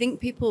 Look, I think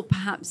people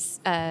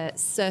perhaps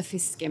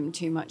surface skim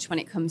too much when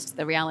it comes to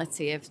the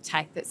reality of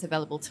tech that's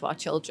available to our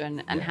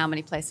children and how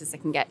many places they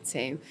can get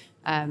to.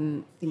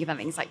 Think about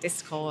things like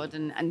Discord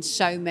and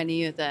so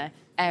many other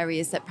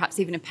areas that perhaps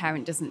even a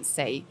parent doesn't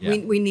see.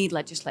 We need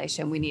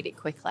legislation. We need it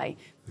quickly.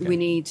 Okay. We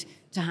need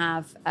to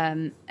have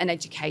an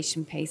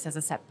education piece, as I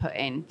said, put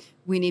in.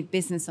 We need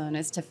business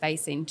owners to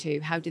face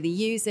into how do they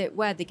use it,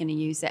 where they're going to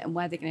use it, and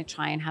where they're going to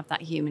try and have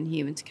that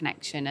human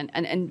connection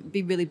and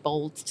be really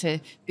bold to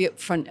be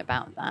upfront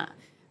about that.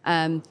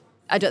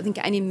 I don't think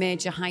any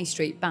major high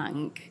street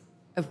bank,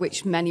 of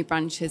which many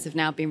branches have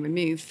now been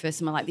removed for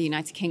somewhere like the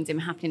United Kingdom,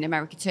 happening in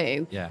America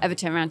too, ever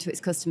turned around to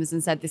its customers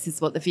and said, this is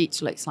what the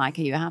future looks like.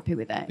 Are you happy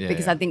with it?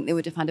 Because I think they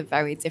would have had a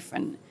very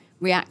different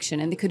reaction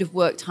and they could have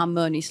worked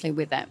harmoniously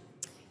with it.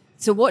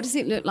 So what does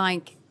it look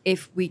like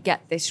if we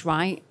get this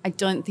right? I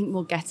don't think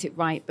we'll get it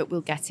right, but we'll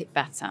get it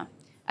better.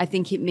 I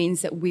think it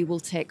means that we will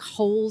take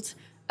hold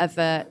of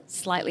a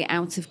slightly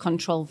out of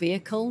control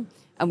vehicle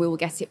and we will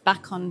get it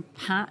back on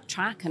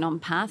track and on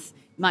path.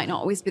 It might not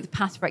always be the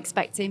path we're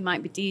expecting,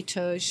 might be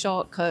detours,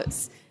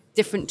 shortcuts,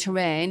 different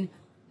terrain,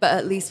 but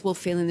at least we'll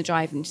feel in the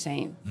driving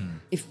seat.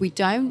 If we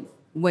don't,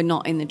 we're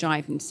not in the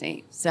driving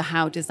seat. So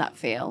how does that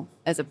feel?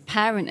 As a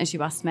parent, as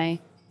you asked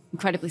me,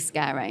 incredibly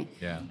scary.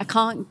 I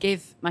can't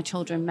give my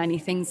children many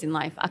things in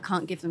life. I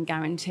can't give them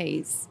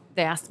guarantees.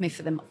 They ask me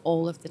for them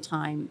all of the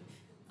time.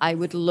 I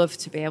would love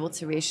to be able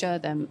to reassure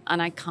them,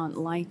 and I can't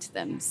lie to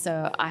them.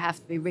 So I have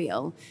to be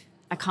real.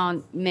 I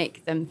can't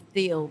make them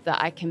feel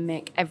that I can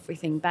make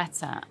everything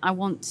better. I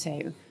want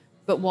to,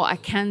 But what I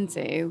can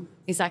do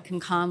is I can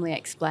calmly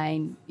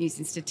explain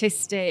using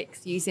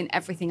statistics, using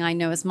everything I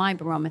know as my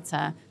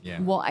barometer,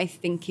 what I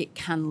think it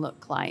can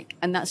look like.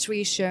 And that's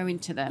reassuring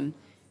to them.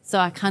 So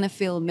I kind of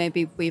feel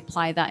maybe if we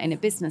apply that in a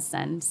business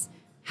sense,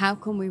 how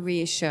can we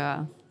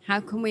reassure? How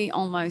can we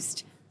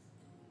almost,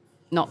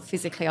 not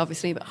physically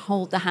obviously, but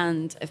hold the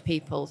hand of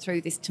people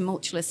through this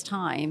tumultuous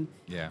time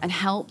and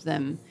help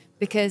them?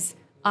 Because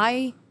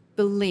I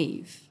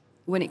believe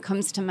when it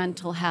comes to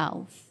mental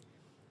health,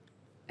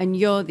 and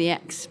you're the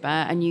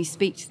expert and you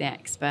speak to the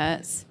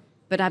experts,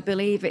 but I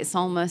believe it's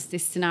almost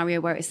this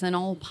scenario where it's an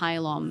all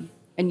pile on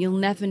and you'll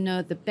never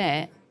know the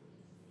bit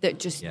that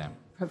just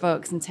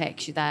provokes and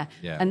takes you there.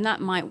 And that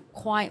might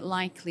quite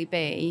likely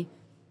be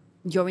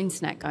your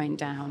internet going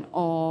down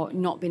or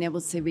not being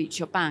able to reach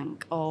your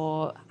bank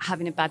or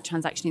having a bad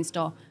transaction in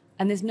store.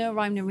 And there's no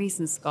rhyme or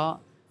reason, Scott,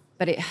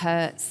 but it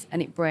hurts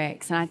and it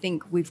breaks. And I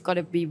think we've got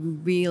to be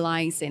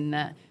realizing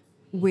that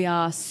we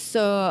are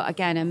so,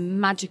 again, a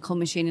magical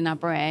machine in our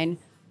brain,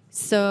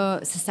 so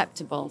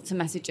susceptible to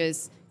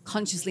messages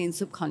consciously and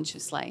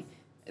subconsciously,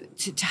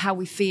 to how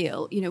we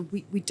feel. You know,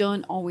 we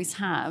don't always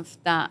have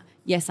that,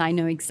 yes, I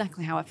know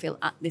exactly how I feel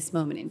at this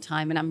moment in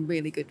time, and I'm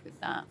really good with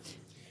that.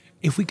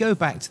 If we go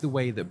back to the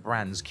way that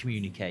brands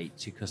communicate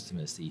to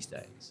customers these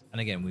days,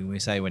 and again, when we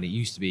say when it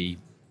used to be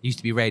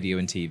radio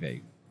and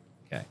TV,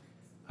 okay,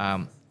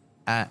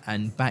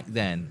 and back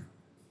then,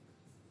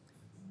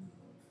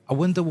 I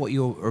wonder what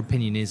your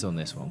opinion is on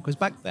this one, because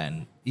back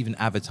then, even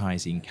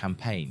advertising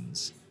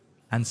campaigns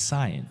and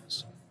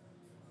science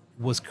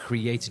was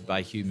created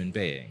by human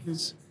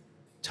beings,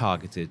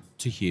 targeted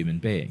to human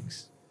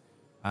beings,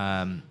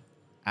 and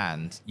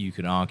you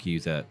can argue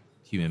that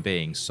human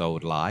beings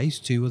sold lies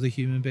to other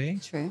human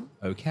beings. True.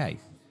 Okay.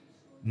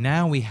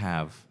 Now we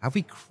have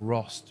we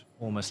crossed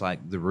almost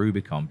like the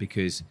Rubicon,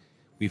 because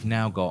we've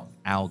now got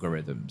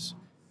algorithms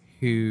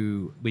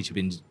which have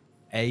been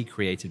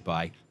created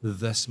by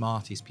the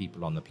smartest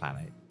people on the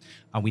planet.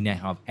 And we now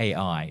have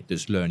AI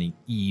that's learning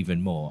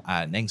even more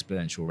at an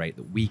exponential rate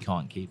that we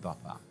can't keep up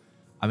at.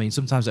 I mean,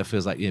 sometimes that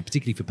feels like, you know,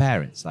 particularly for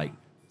parents, like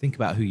think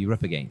about who you're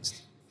up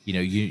against. You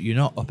know, you're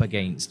not up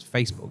against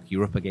Facebook,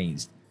 you're up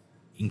against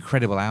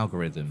incredible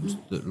algorithms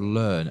that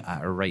learn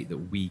at a rate that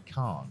we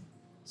can't.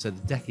 So the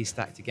deck is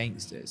stacked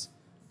against us.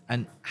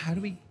 And how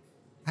do we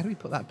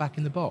put that back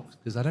in the box?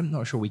 Because I'm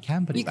not sure we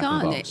can put it back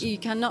in the box. You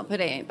cannot put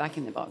it back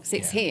in the box.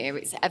 It's here.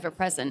 It's ever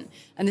present.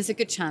 And there's a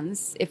good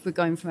chance, if we're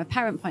going from a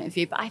parent point of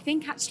view, but I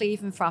think actually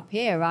even for our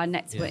peer, our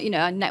network, you know,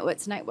 our network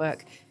to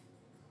network,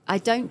 I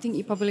don't think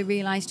you probably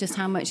realise just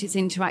how much it's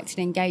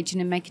interacting,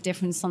 engaging and make a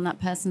difference on that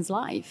person's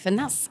life. And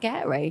that's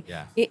scary.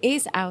 Yeah. It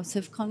is out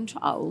of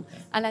control. Yeah.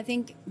 And I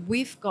think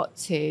we've got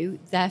to,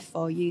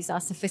 therefore, use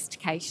our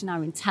sophistication,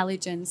 our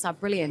intelligence, our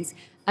brilliance.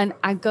 And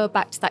I go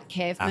back to that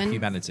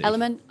caveman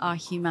element, our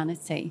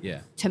humanity,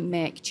 to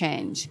make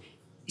change.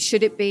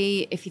 Should it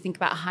be, if you think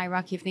about a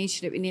hierarchy of needs,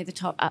 should it be near the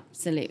top?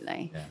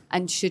 Absolutely. Yeah.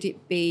 And should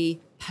it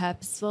be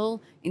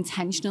purposeful,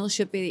 intentional?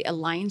 Should it be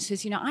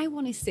alliances? You know, I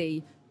want to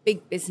see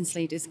big business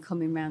leaders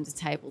coming around a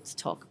table to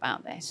talk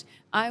about this.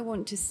 I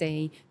want to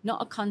see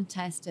not a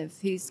contest of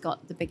who's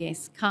got the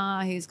biggest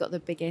car, who's got the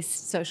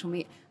biggest social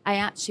media. I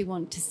actually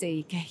want to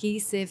see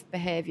cohesive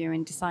behaviour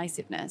and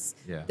decisiveness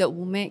that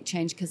will make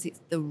change because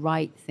it's the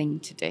right thing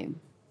to do.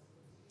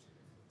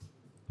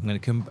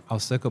 I'll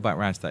circle back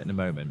around to that in a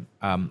moment.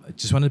 I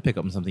just wanted to pick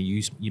up on something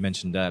you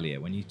mentioned earlier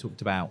when you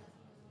talked about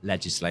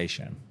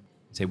legislation.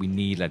 Say we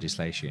need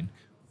legislation.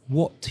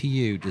 What to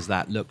you does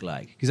that look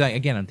like? Because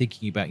again, I'm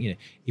thinking about, you know,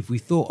 if we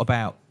thought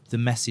about the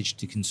message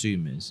to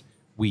consumers,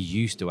 we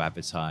used to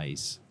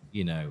advertise,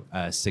 you know,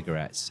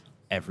 cigarettes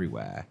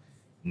everywhere.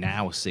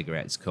 Now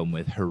cigarettes come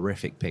with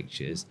horrific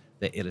pictures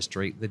that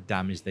illustrate the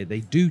damage that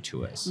they do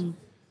to us.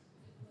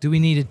 Do we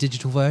need a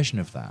digital version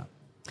of that?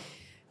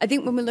 I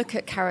think when we look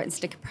at carrot and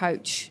stick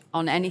approach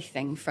on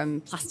anything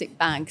from plastic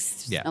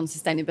bags on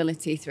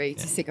sustainability through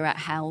to cigarette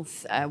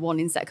health,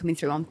 warnings that are coming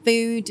through on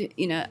food,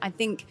 you know, I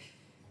think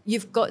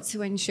you've got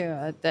to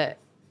ensure that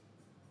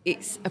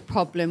it's a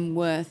problem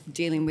worth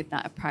dealing with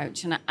that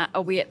approach. And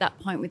are we at that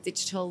point with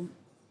digital?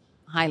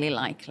 Highly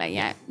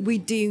likely, We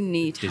do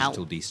need help.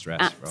 Digital de-stress.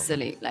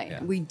 Absolutely.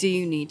 Yeah. We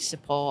do need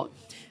support.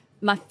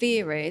 My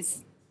fear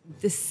is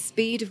the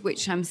speed of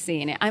which I'm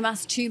seeing it. I'm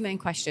asked two main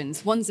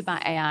questions. One's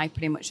about AI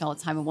pretty much all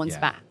the time, and one's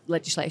about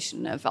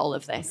legislation of all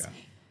of this.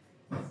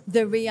 Okay.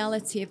 The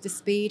reality of the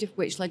speed of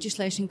which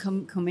legislation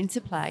come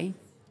into play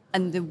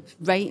and the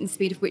rate and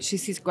speed of which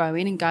this is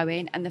growing and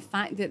going, and the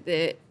fact that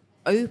the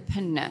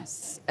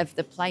openness of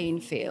the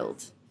playing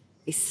field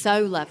is so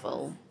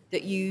level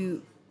that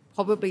you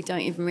probably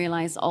don't even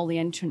realise all the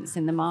entrants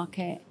in the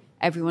market,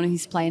 everyone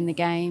who's playing the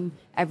game,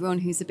 everyone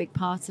who's a big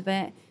part of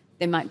it.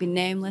 They might be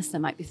nameless, they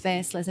might be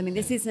faceless. I mean,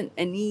 this isn't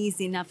an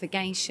easy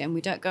navigation.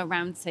 We don't go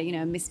around to, you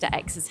know, Mr.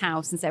 X's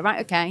house and say,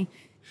 right, okay,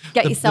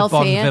 get yourself the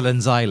Bond here.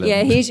 Villains Island.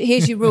 Yeah,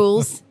 here's your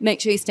rules.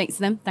 Make sure you stick to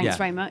them. Thanks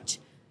very much.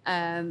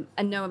 and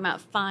no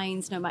amount of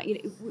fines, no matter,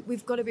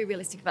 we've got to be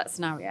realistic about the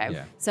scenario.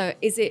 Yeah. So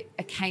is it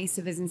a case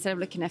of, instead of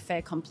looking at fait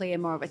accompli,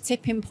 more of a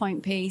tipping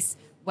point piece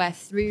where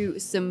through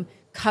some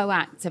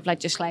co-active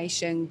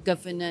legislation,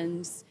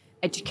 governance,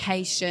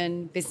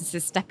 education,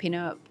 businesses stepping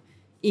up,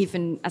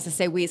 even, as I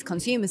say, we as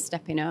consumers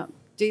stepping up,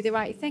 do the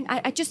right thing?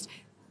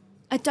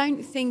 I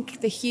don't think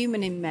the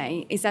human in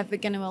me is ever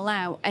going to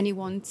allow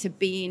anyone to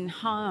be in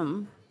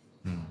harm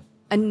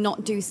and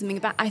not do something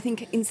about it. I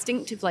think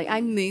instinctively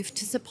I move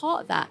to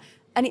support that.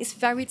 And it's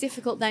very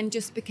difficult then,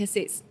 just because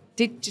it's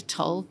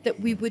digital, that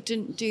we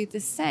wouldn't do the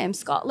same.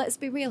 Scott, let's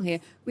be real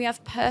here. We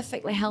have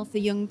perfectly healthy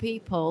young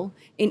people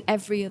in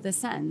every other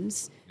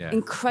sense,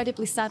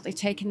 incredibly sadly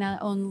taking their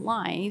own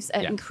lives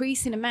at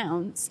increasing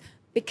amounts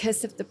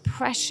because of the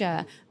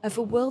pressure of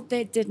a world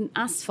they didn't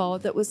ask for,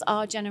 that was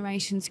our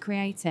generation's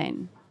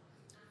creating.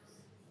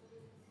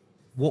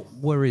 What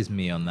worries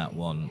me on that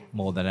one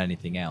more than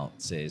anything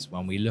else is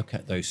when we look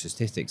at those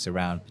statistics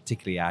around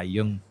particularly our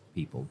young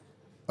people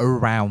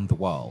around the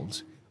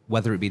world,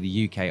 whether it be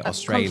the UK,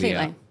 Australia,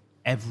 completely.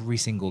 every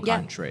single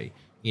country,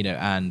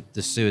 and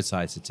the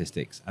suicide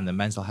statistics and the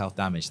mental health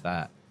damage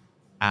that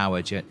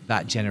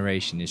that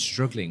generation is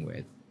struggling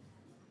with.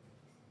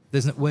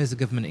 Where's the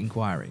government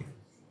inquiry?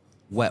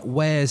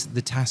 Where's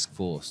the task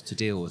force to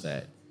deal with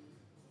it?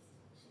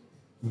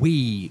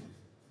 We,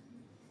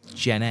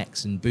 Gen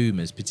X and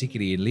boomers,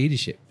 particularly in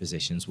leadership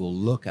positions, will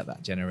look at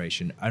that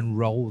generation and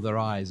roll their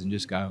eyes and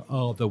just go,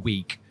 oh, they're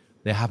weak.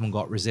 They haven't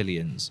got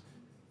resilience.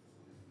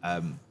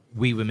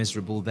 We were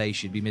miserable. They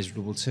should be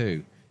miserable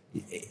too.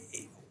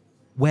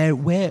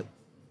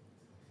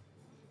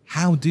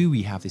 How do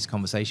we have this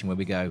conversation where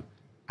we go,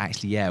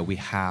 actually, we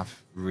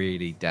have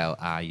really dealt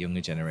our younger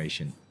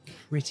generation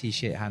pretty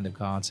shit hand of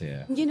cards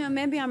here?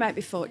 Maybe I might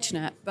be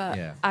fortunate, but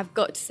I've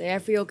got to say,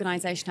 every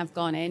organisation I've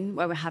gone in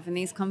where we're having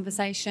these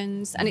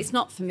conversations, and it's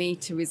not for me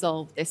to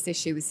resolve this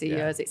issue with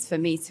CEOs, it's for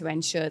me to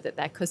ensure that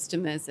their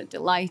customers are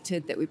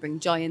delighted, that we bring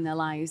joy in their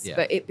lives,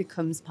 but it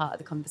becomes part of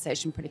the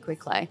conversation pretty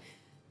quickly.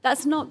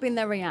 That's not been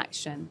their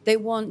reaction. They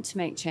want to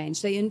make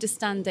change. They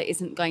understand it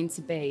isn't going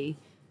to be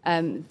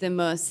the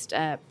most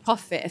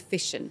profit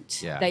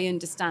efficient. They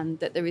understand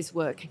that there is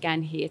work,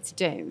 again, here to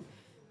do.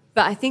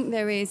 But I think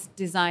there is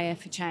desire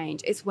for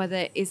change. It's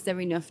whether, is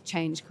there enough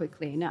change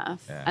quickly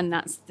enough? And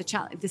that's the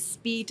challenge. The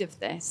speed of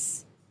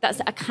this,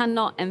 I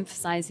cannot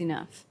emphasize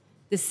enough,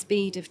 the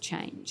speed of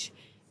change.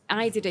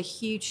 I did a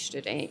huge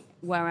study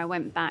where I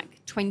went back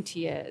 20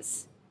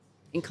 years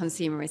in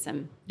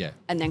consumerism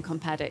and then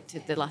compared it to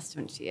the last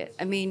 20 years.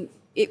 I mean,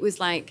 it was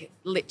like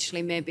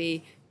literally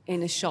maybe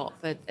in a shop,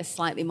 a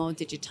slightly more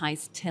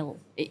digitized till.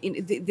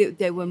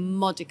 There were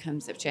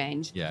modicums of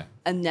change.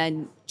 And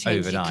then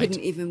change overnight. You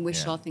couldn't even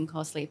wish or think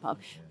or sleep of.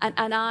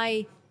 And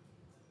I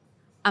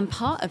am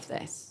part of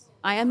this.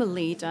 I am a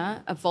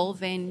leader,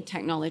 evolving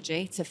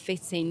technology to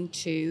fit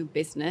into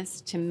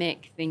business, to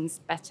make things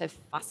better,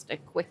 faster,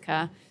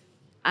 quicker.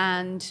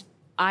 And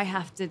I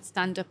have to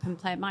stand up and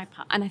play my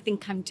part. And I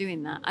think I'm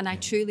doing that. And I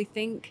truly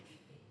think,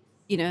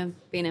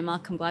 being a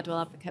Malcolm Gladwell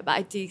advocate, but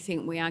I do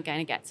think we are going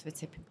to get to a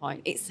tipping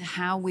point. It's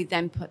how we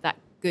then put that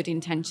good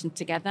intention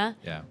together.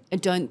 I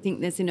don't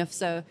think there's enough.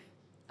 So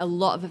a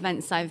lot of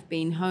events I've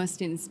been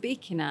hosting and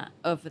speaking at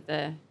over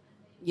the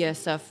year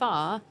so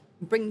far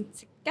bring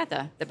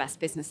together the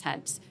best business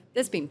heads.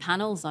 There's been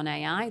panels on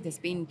AI, there's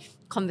been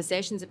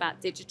conversations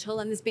about digital,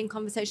 and there's been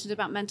conversations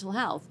about mental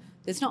health.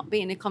 There's not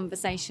been a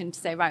conversation to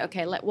say, right,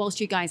 okay, whilst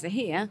you guys are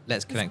here,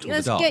 let's connect all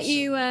the dots. Let's get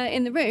you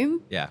in the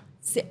room.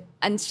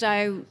 And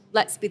so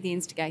let's be the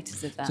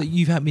instigators of that. So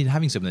you've been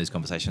having some of those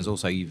conversations.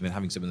 Also, you've been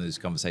having some of those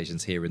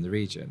conversations here in the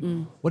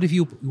region. What have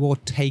your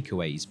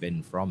takeaways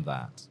been from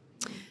that?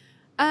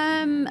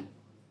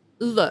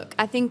 Look,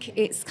 I think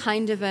it's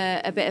kind of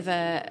a bit of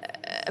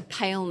a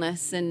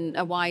paleness and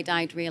a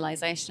wide-eyed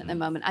realisation at the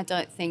moment. I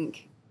don't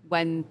think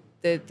when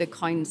the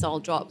coins all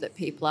drop that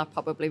people are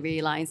probably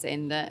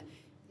realising that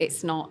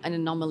it's not an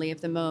anomaly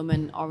of the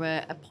moment or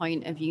a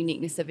point of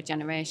uniqueness of a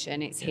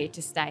generation. It's here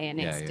to stay, and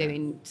it's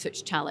doing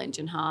such challenge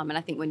and harm. And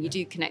I think when you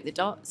do connect the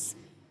dots,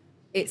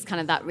 it's kind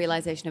of that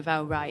realisation of,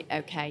 oh, right,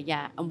 okay,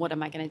 and what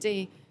am I going to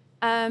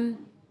do?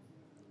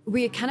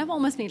 We kind of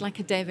almost need like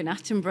a David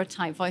Attenborough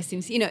type voice.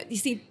 You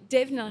see,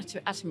 David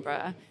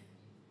Attenborough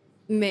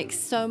makes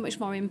so much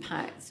more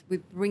impact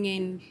with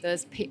bringing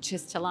those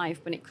pictures to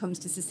life when it comes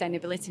to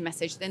sustainability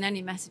message than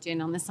any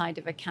messaging on the side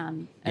of a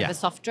can of a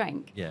soft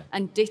drink.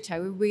 And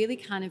ditto, we really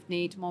kind of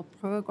need more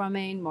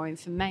programming, more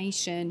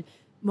information,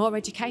 more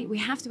educate. We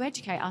have to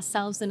educate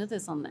ourselves and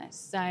others on this.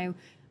 So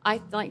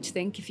I'd like to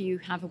think, if you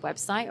have a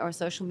website or a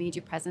social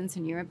media presence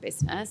and you're a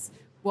business,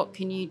 what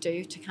can you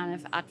do to kind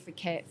of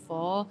advocate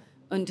for,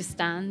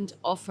 understand,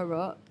 offer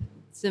up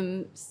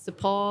some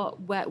support?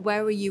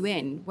 Where are you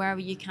in? Where are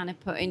you kind of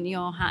putting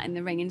your hat in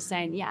the ring and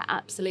saying, yeah,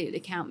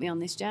 absolutely, count me on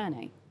this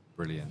journey?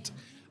 Brilliant.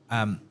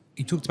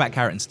 You talked about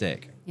carrot and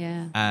stick.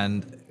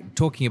 And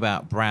talking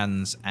about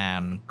brands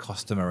and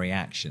customer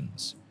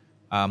reactions.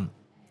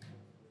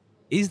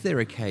 Is there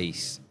a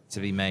case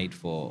to be made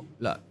for,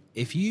 look,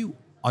 if you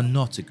are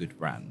not a good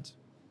brand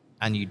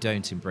and you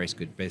don't embrace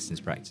good business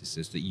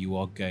practices, that you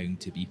are going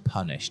to be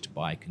punished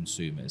by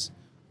consumers.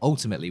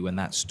 Ultimately, when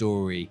that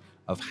story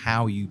of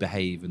how you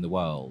behave in the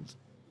world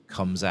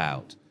comes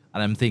out,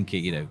 and I'm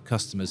thinking,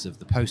 customers of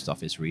the post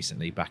office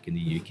recently back in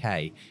the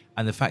UK,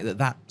 and the fact that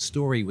that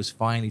story was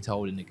finally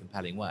told in a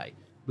compelling way.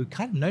 We've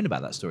kind of known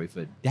about that story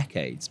for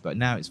decades, but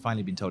now it's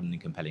finally been told in a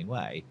compelling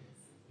way.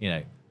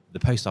 The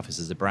post office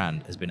as a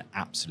brand has been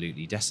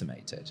absolutely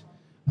decimated.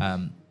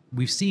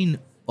 We've seen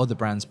other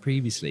brands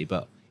previously,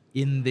 but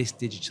in this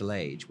digital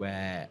age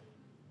where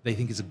they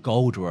think it's a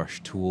gold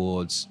rush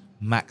towards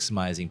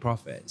maximizing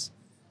profits,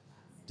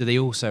 do they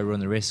also run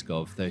the risk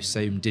of those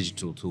same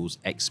digital tools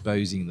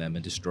exposing them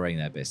and destroying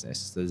their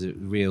business? There's a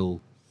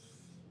real,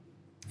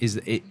 is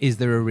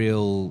there a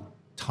real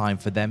time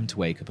for them to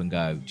wake up and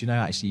go, do you know,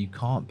 actually you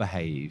can't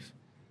behave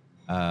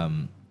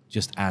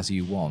just as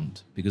you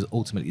want, because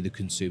ultimately the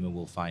consumer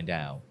will find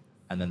out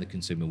and then the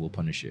consumer will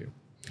punish you?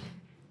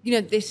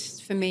 This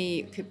for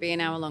me could be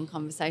an hour-long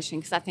conversation,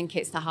 because I think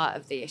it's the heart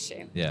of the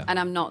issue. Yeah. And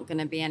I'm not going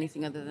to be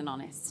anything other than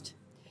honest.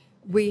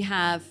 We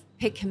have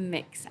pick and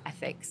mix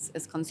ethics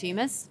as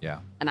consumers. Yeah.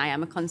 And I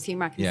am a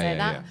consumer, I can say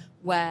that,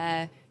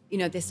 where,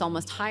 this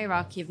almost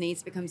hierarchy of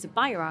needs becomes a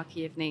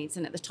hierarchy of needs.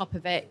 And at the top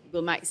of it,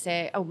 we might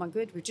say, oh my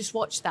God, we've just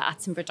watched that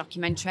Attenborough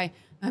documentary.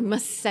 I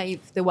must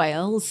save the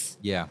whales.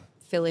 Yeah.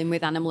 Fill in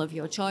with animal of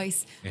your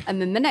choice. Yeah.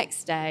 And then the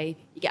next day,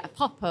 you get a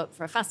pop-up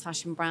for a fast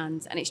fashion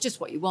brand, and it's just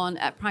what you want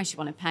at a price you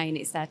want to pay, and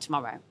it's there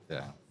tomorrow.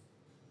 Yeah.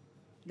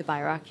 The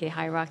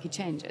hierarchy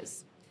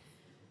changes.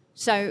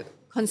 So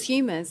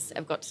consumers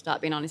have got to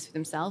start being honest with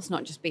themselves,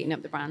 not just beating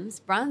up the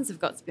brands. Brands have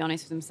got to be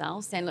honest with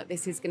themselves, saying, look,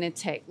 this is going to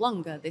take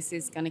longer. This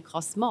is going to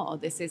cost more.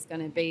 This is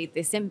going to be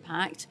this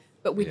impact,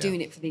 but we're doing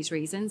it for these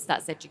reasons.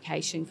 That's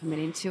education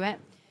coming into it.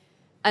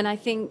 And I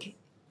think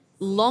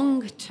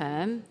long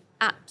term,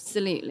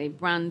 absolutely,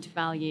 brand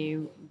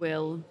value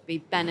will be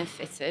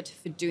benefited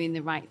for doing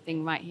the right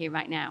thing right here,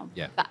 right now.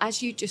 Yeah. But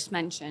as you just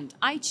mentioned,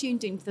 I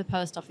tuned into the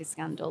post office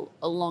scandal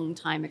a long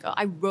time ago.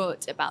 I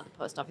wrote about the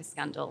post office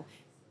scandal.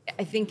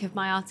 I think of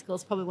my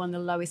articles probably one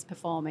of the lowest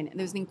performing. And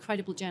there was an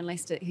incredible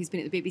journalist who's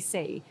been at the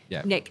BBC,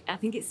 Nick, I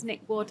think it's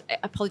Nick Ward,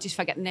 apologies if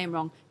I get the name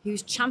wrong,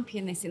 who's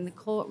championed this in the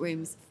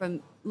courtrooms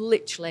from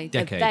literally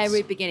decades. The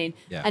very beginning.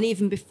 Yeah. And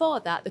even before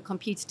that, the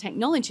computer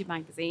technology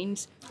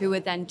magazines, who were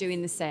then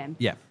doing the same.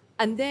 Yeah.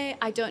 And they,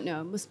 I don't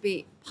know, must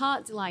be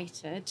part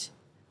delighted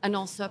and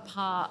also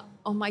part,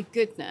 oh my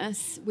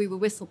goodness, we were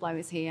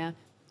whistleblowers here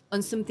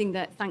on something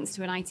that, thanks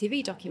to an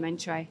ITV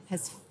documentary,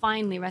 has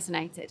finally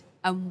resonated.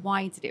 And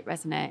why did it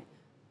resonate?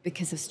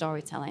 Because of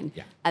storytelling.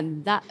 Yeah.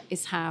 And that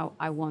is how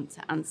I want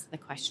to answer the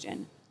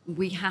question.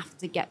 We have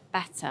to get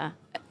better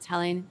at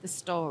telling the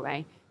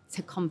story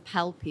to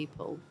compel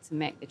people to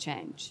make the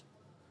change.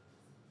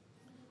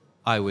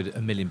 I would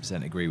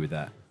 1,000,000% agree with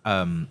that.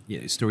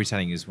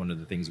 Storytelling is one of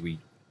the things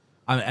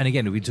and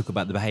again, we talk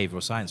about the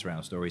behavioral science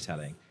around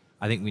storytelling.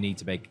 I think we need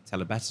to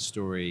tell a better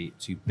story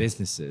to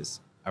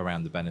businesses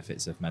around the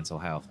benefits of mental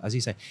health. As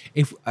you say,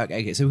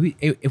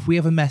 if we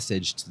have a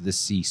message to the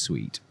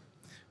C-suite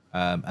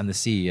and the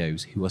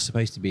CEOs, who are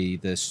supposed to be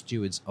the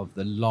stewards of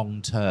the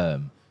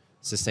long-term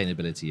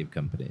sustainability of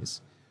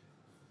companies,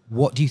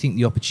 what do you think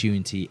the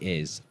opportunity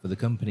is for the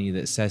company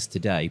that says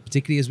today,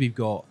 particularly as we've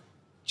got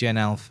Gen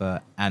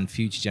Alpha and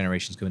future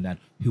generations coming down,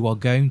 who are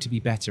going to be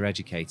better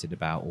educated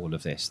about all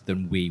of this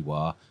than we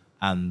were,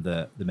 and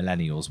the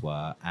millennials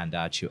were, and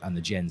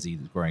the Gen Z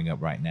that's growing up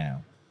right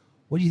now?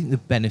 What do you think the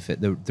benefit,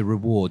 the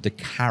reward, the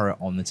carrot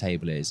on the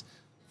table is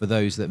for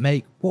those that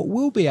make what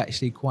will be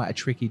actually quite a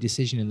tricky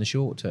decision in the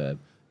short term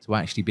to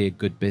actually be a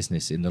good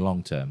business in the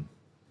long term?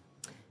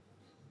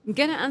 I'm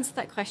going to answer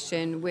that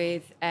question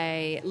with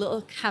a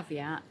little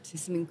caveat to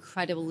some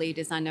incredible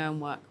leaders I know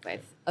and work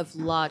with of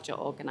larger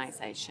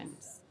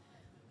organisations.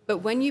 But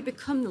when you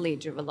become the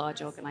leader of a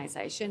large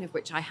organisation, of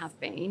which I have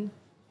been,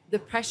 the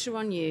pressure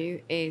on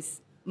you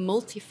is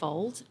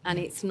multifold, and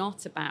it's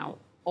not about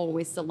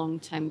always the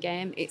long-term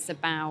game. It's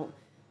about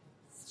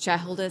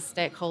shareholders,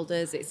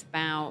 stakeholders. It's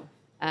about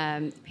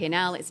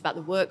P&L. It's about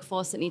the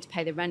workforce that need to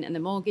pay the rent and the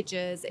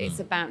mortgages. It's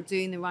about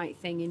doing the right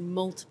thing in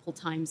multiple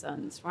time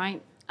zones,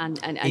 right? And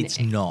it's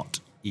not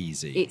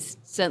easy. It's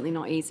certainly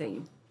not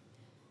easy.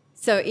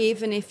 So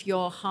even if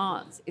your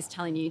heart is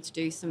telling you to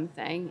do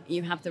something,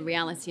 you have the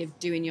reality of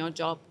doing your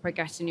job,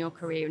 progressing your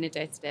career on a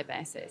day-to-day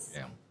basis.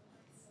 Yeah.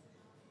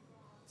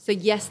 So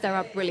yes, there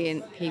are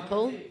brilliant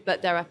people,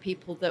 but there are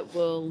people that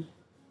will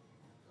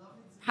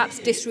perhaps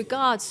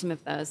disregard some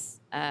of those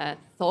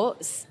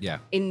thoughts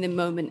in the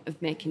moment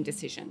of making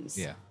decisions.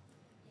 Yeah.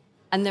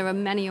 And there are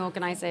many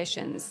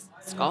organisations,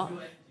 Scott,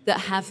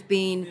 that have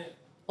been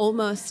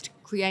almost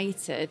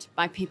created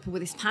by people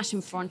with this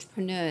passion for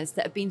entrepreneurs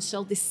that have been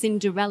sold this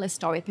Cinderella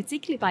story,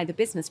 particularly by the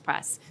business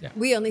press. Yeah.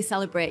 We only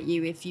celebrate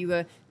you if you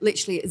were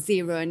literally at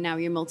zero and now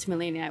you're a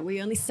multimillionaire.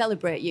 We only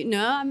celebrate you.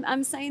 No,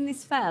 I'm saying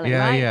this fairly,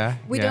 right? Yeah,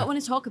 we don't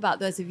want to talk about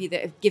those of you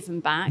that have given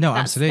back. No,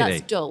 absolutely.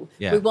 That's dull.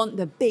 Yeah. We want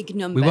the big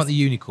numbers. We want the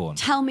unicorn.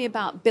 Tell me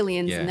about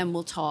billions and then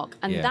we'll talk.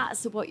 And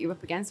that's what you're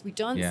up against. We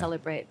don't Yeah.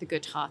 celebrate the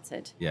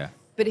good-hearted. Yeah.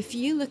 But if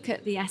you look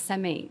at the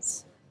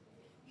SMEs,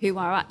 who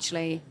are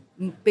actually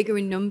bigger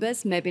in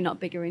numbers, maybe not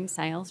bigger in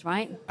sales,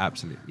 right?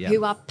 Absolutely, yeah.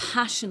 Who are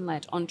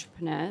passion-led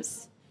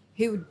entrepreneurs,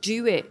 who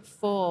do it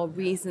for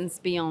reasons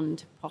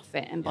beyond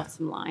profit and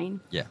bottom line.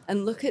 Yeah.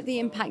 And look at the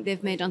impact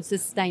they've made on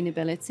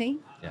sustainability.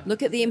 Yeah.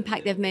 Look at the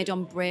impact they've made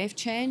on brave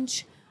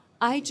change.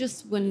 I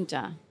just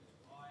wonder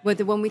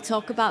whether when we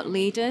talk about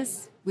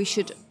leaders, we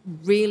should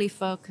really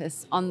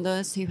focus on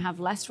those who have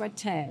less red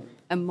tape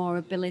and more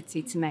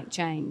ability to make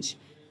change.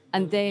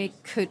 And they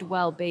could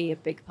well be a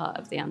big part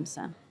of the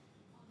answer.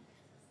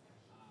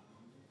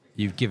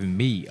 You've given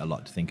me a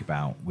lot to think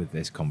about with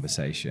this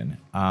conversation.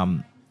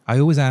 I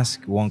always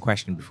ask one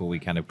question before we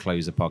kind of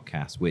close the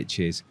podcast, which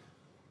is,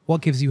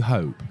 what gives you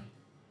hope?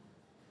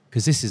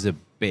 Because this is a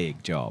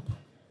big job.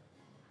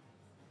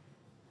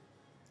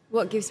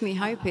 What gives me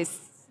hope is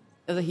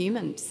other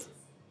humans.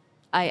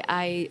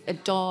 I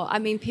adore,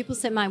 people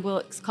say my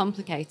work's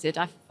complicated.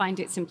 I find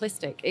it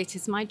simplistic. It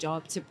is my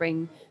job to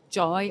bring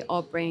joy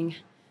or bring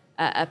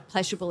a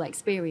pleasurable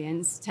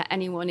experience to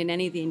anyone in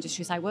any of the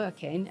industries I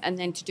work in, and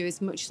then to do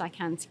as much as I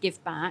can to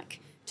give back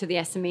to the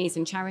SMEs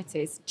and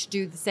charities, to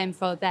do the same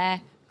for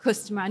their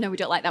customer. I know we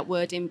don't like that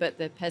wording, but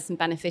the person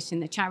benefited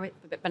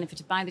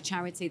by the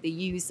charity, the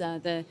user,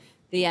 the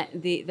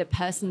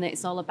person that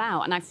it's all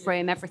about. And I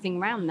frame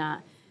everything around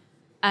that.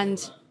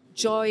 And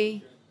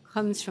joy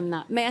comes from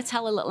that. May I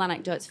tell a little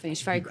anecdote to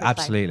finish very quickly?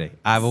 Absolutely.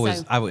 I'm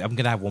going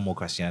to have one more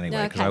question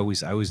anyway, because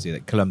Okay. I always do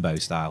that, Columbo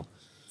style.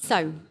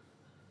 So,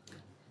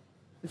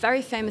 a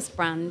very famous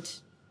brand,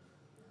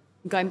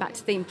 going back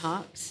to theme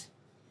parks,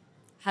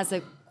 has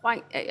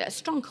quite a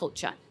strong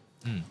culture.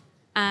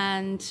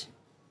 And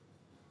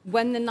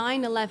when the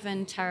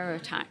 9/11 terror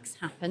attacks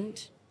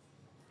happened,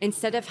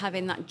 instead of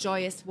having that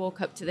joyous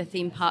walk up to the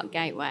theme park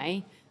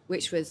gateway,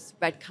 which was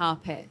red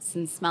carpets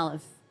and smell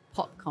of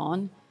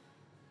popcorn,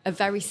 a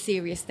very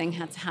serious thing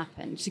had to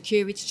happen.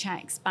 Security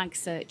checks, bag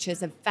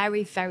searches, a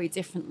very, very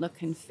different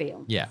look and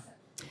feel. Yeah.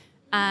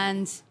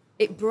 And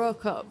it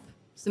broke up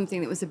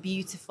something that was a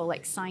beautiful,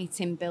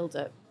 exciting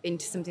build-up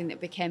into something that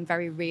became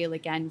very real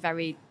again,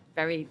 very,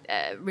 very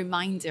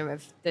reminder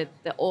of the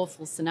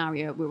awful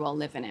scenario we were all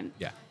living in.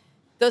 Yeah.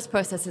 Those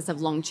processes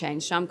have long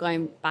changed, so I'm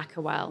going back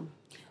a while.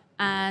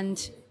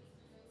 And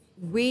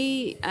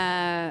we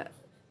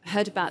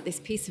heard about this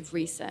piece of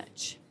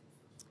research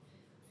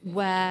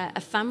where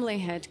a family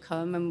had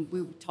come, and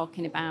we were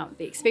talking about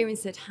the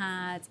experience they'd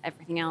had,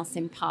 everything else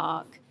in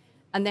park,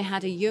 and they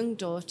had a young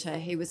daughter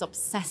who was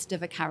obsessed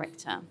with a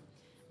character.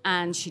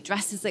 And she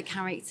dressed as a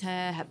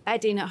character, her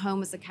bedding at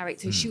home was a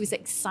character. She was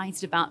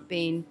excited about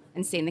being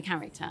and seeing the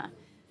character.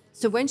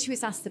 So when she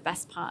was asked the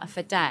best part of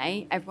her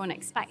day, everyone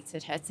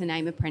expected her to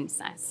name a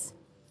princess.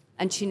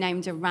 And she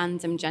named a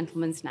random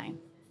gentleman's name.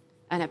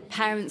 And her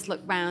parents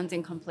looked round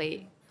in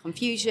complete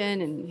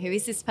confusion, and who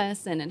is this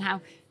person? And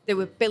how there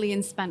were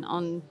billions spent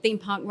on theme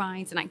park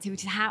rides and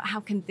activities. How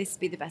can this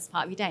be the best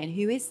part of your day? And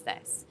who is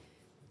this?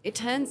 It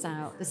turns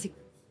out the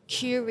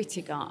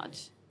security guard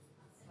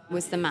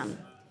was the man,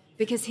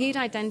 because he'd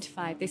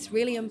identified this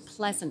really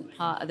unpleasant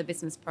part of the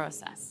business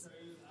process.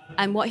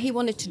 And what he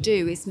wanted to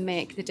do is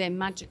make the day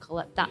magical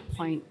at that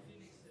point.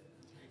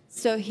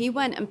 So he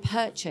went and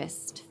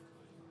purchased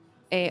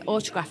an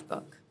autograph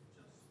book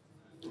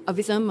of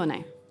his own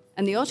money.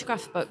 And the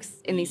autograph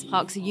books in these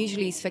parks are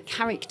usually used for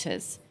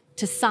characters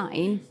to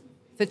sign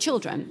for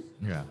children.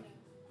 Yeah.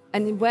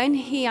 And when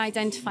he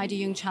identified a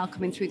young child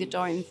coming through the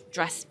door in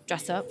dress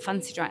up,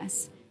 fancy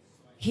dress,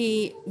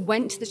 he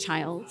went to the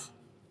child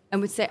and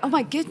would say, "Oh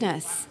my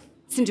goodness,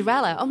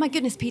 Cinderella, oh my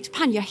goodness, Peter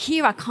Pan, you're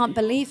here, I can't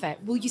believe it.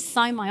 Will you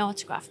sign my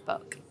autograph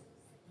book?"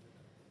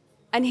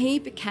 And he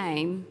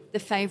became the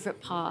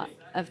favourite part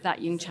of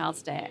that young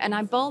child's day. And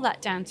I boil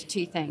that down to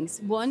two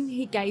things. One,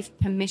 he gave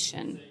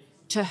permission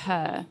to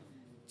her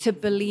to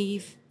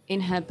believe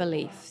in her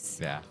beliefs.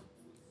 Yeah.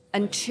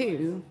 And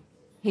two,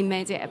 he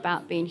made it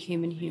about being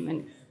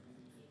human.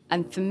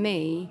 And for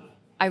me,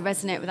 I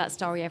resonate with that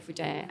story every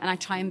day. And I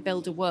try and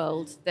build a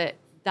world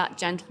that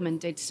gentleman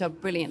did so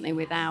brilliantly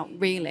without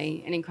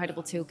really an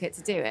incredible toolkit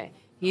to do it.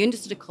 He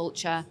understood a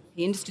culture,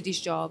 he understood his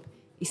job,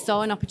 he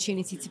saw an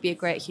opportunity to be a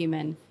great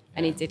human,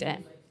 and he did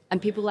it.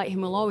 And people like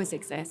him will always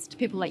exist.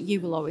 People like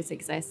you will always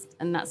exist.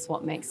 And that's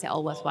what makes it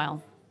all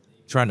worthwhile.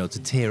 Try not to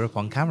tear up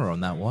on camera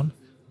on that one.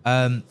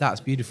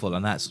 That's beautiful.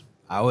 And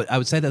I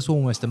would say that's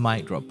almost a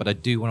mic drop, but I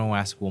do want to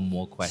ask one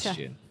more question,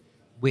 Sure.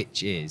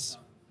 which is,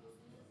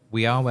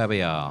 we are where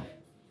we are.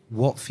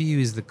 What for you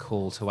is the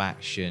call to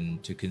action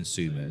to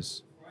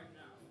consumers?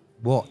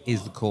 What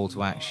is the call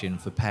to action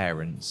for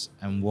parents?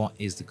 And what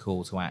is the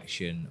call to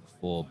action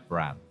for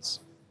brands?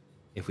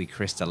 If we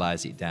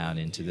crystallize it down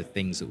into the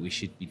things that we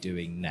should be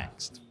doing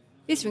next.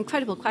 These are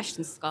incredible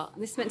questions, Scott.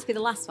 And this is meant to be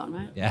the last one,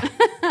 right? Yeah.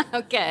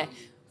 Okay.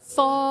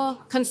 For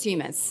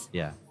consumers,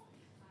 Yeah.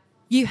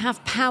 you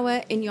have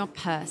power in your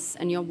purse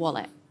and your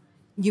wallet.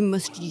 You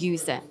must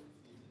use it.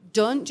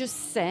 Don't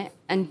just sit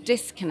and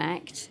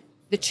disconnect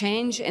the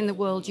change in the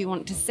world you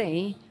want to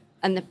see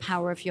and the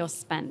power of your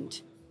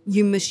spend.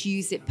 You must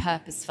use it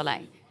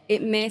purposefully.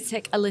 it may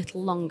take a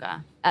little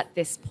longer at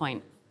this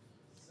point.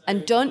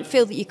 And don't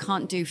feel that you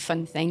can't do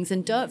fun things,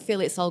 and don't feel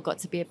it's all got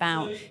to be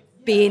about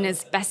being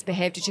as best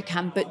behaved as you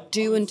can, but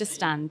do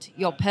understand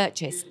your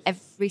purchase.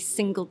 Every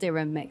single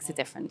dirham makes a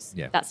difference.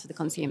 Yeah. That's for the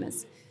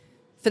consumers.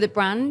 For the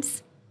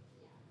brands,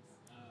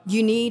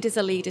 you need as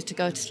a leader to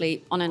go to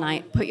sleep on a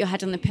night, put your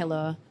head on the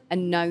pillow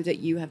and know that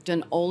you have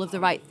done all of the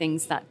right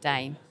things that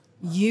day.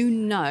 You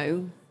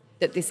know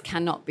that this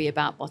cannot be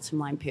about bottom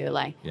line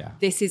purely. Yeah.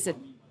 This is a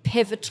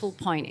pivotal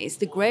point. It's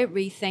the great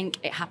rethink.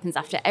 It happens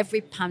after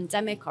every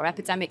pandemic or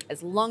epidemic,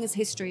 as long as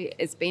history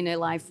has been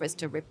alive for us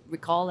to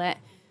recall it.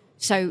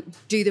 So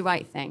do the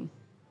right thing.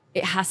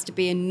 It has to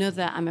be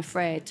another, I'm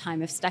afraid,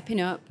 time of stepping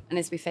up. And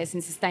as we face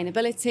in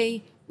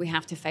sustainability, we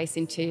have to face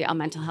into our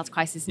mental health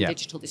crisis and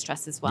digital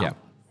distress as well.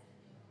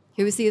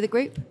 Who was the other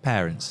group?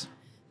 Parents.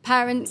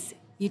 Parents,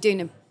 you're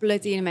doing a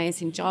bloody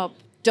amazing job.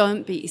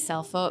 Don't beat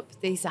yourself up.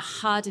 These are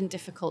hard and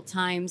difficult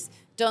times.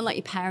 Don't let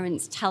your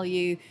parents tell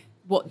you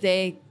what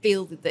they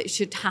feel that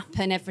should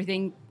happen,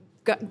 everything.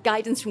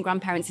 Guidance from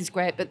grandparents is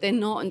great, but they're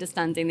not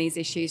understanding these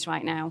issues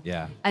right now.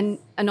 Yeah. And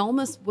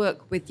almost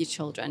work with your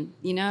children.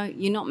 You know,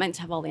 you're not meant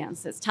to have all the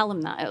answers. Tell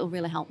them that. It'll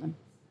really help them.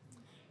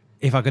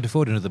 If I could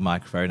afford another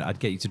microphone, I'd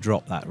get you to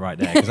drop that right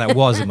there, because that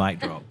was a mic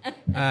drop.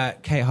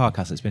 Kate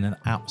Hardcastle, it's been an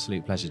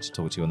absolute pleasure to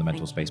talk to you on the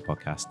Mental Space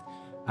podcast.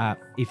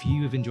 If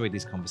you have enjoyed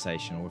this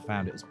conversation or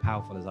found it as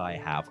powerful as I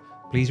have,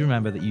 please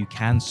remember that you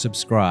can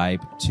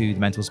subscribe to the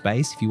Mental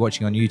Space. If you're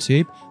watching on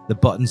YouTube, the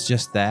button's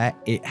just there.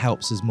 It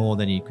helps us more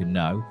than you can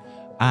know.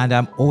 And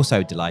I'm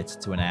also delighted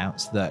to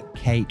announce that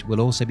Kate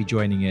will also be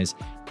joining us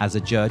as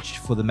a judge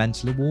for the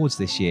Mentl Awards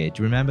this year.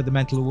 Do you remember the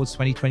Mentl Awards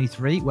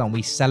 2023 when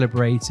we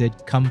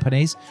celebrated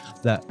companies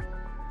that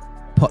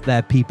put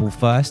their people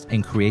first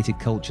and created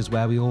cultures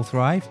where we all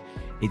thrive?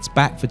 It's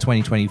back for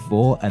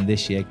 2024, and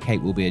this year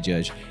Kate will be a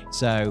judge.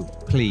 So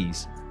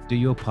please do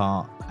your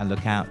part and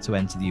look out to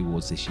enter the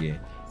awards this year.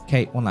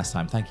 Kate, one last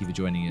time, thank you for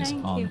joining us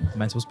on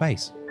Mental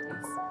Space.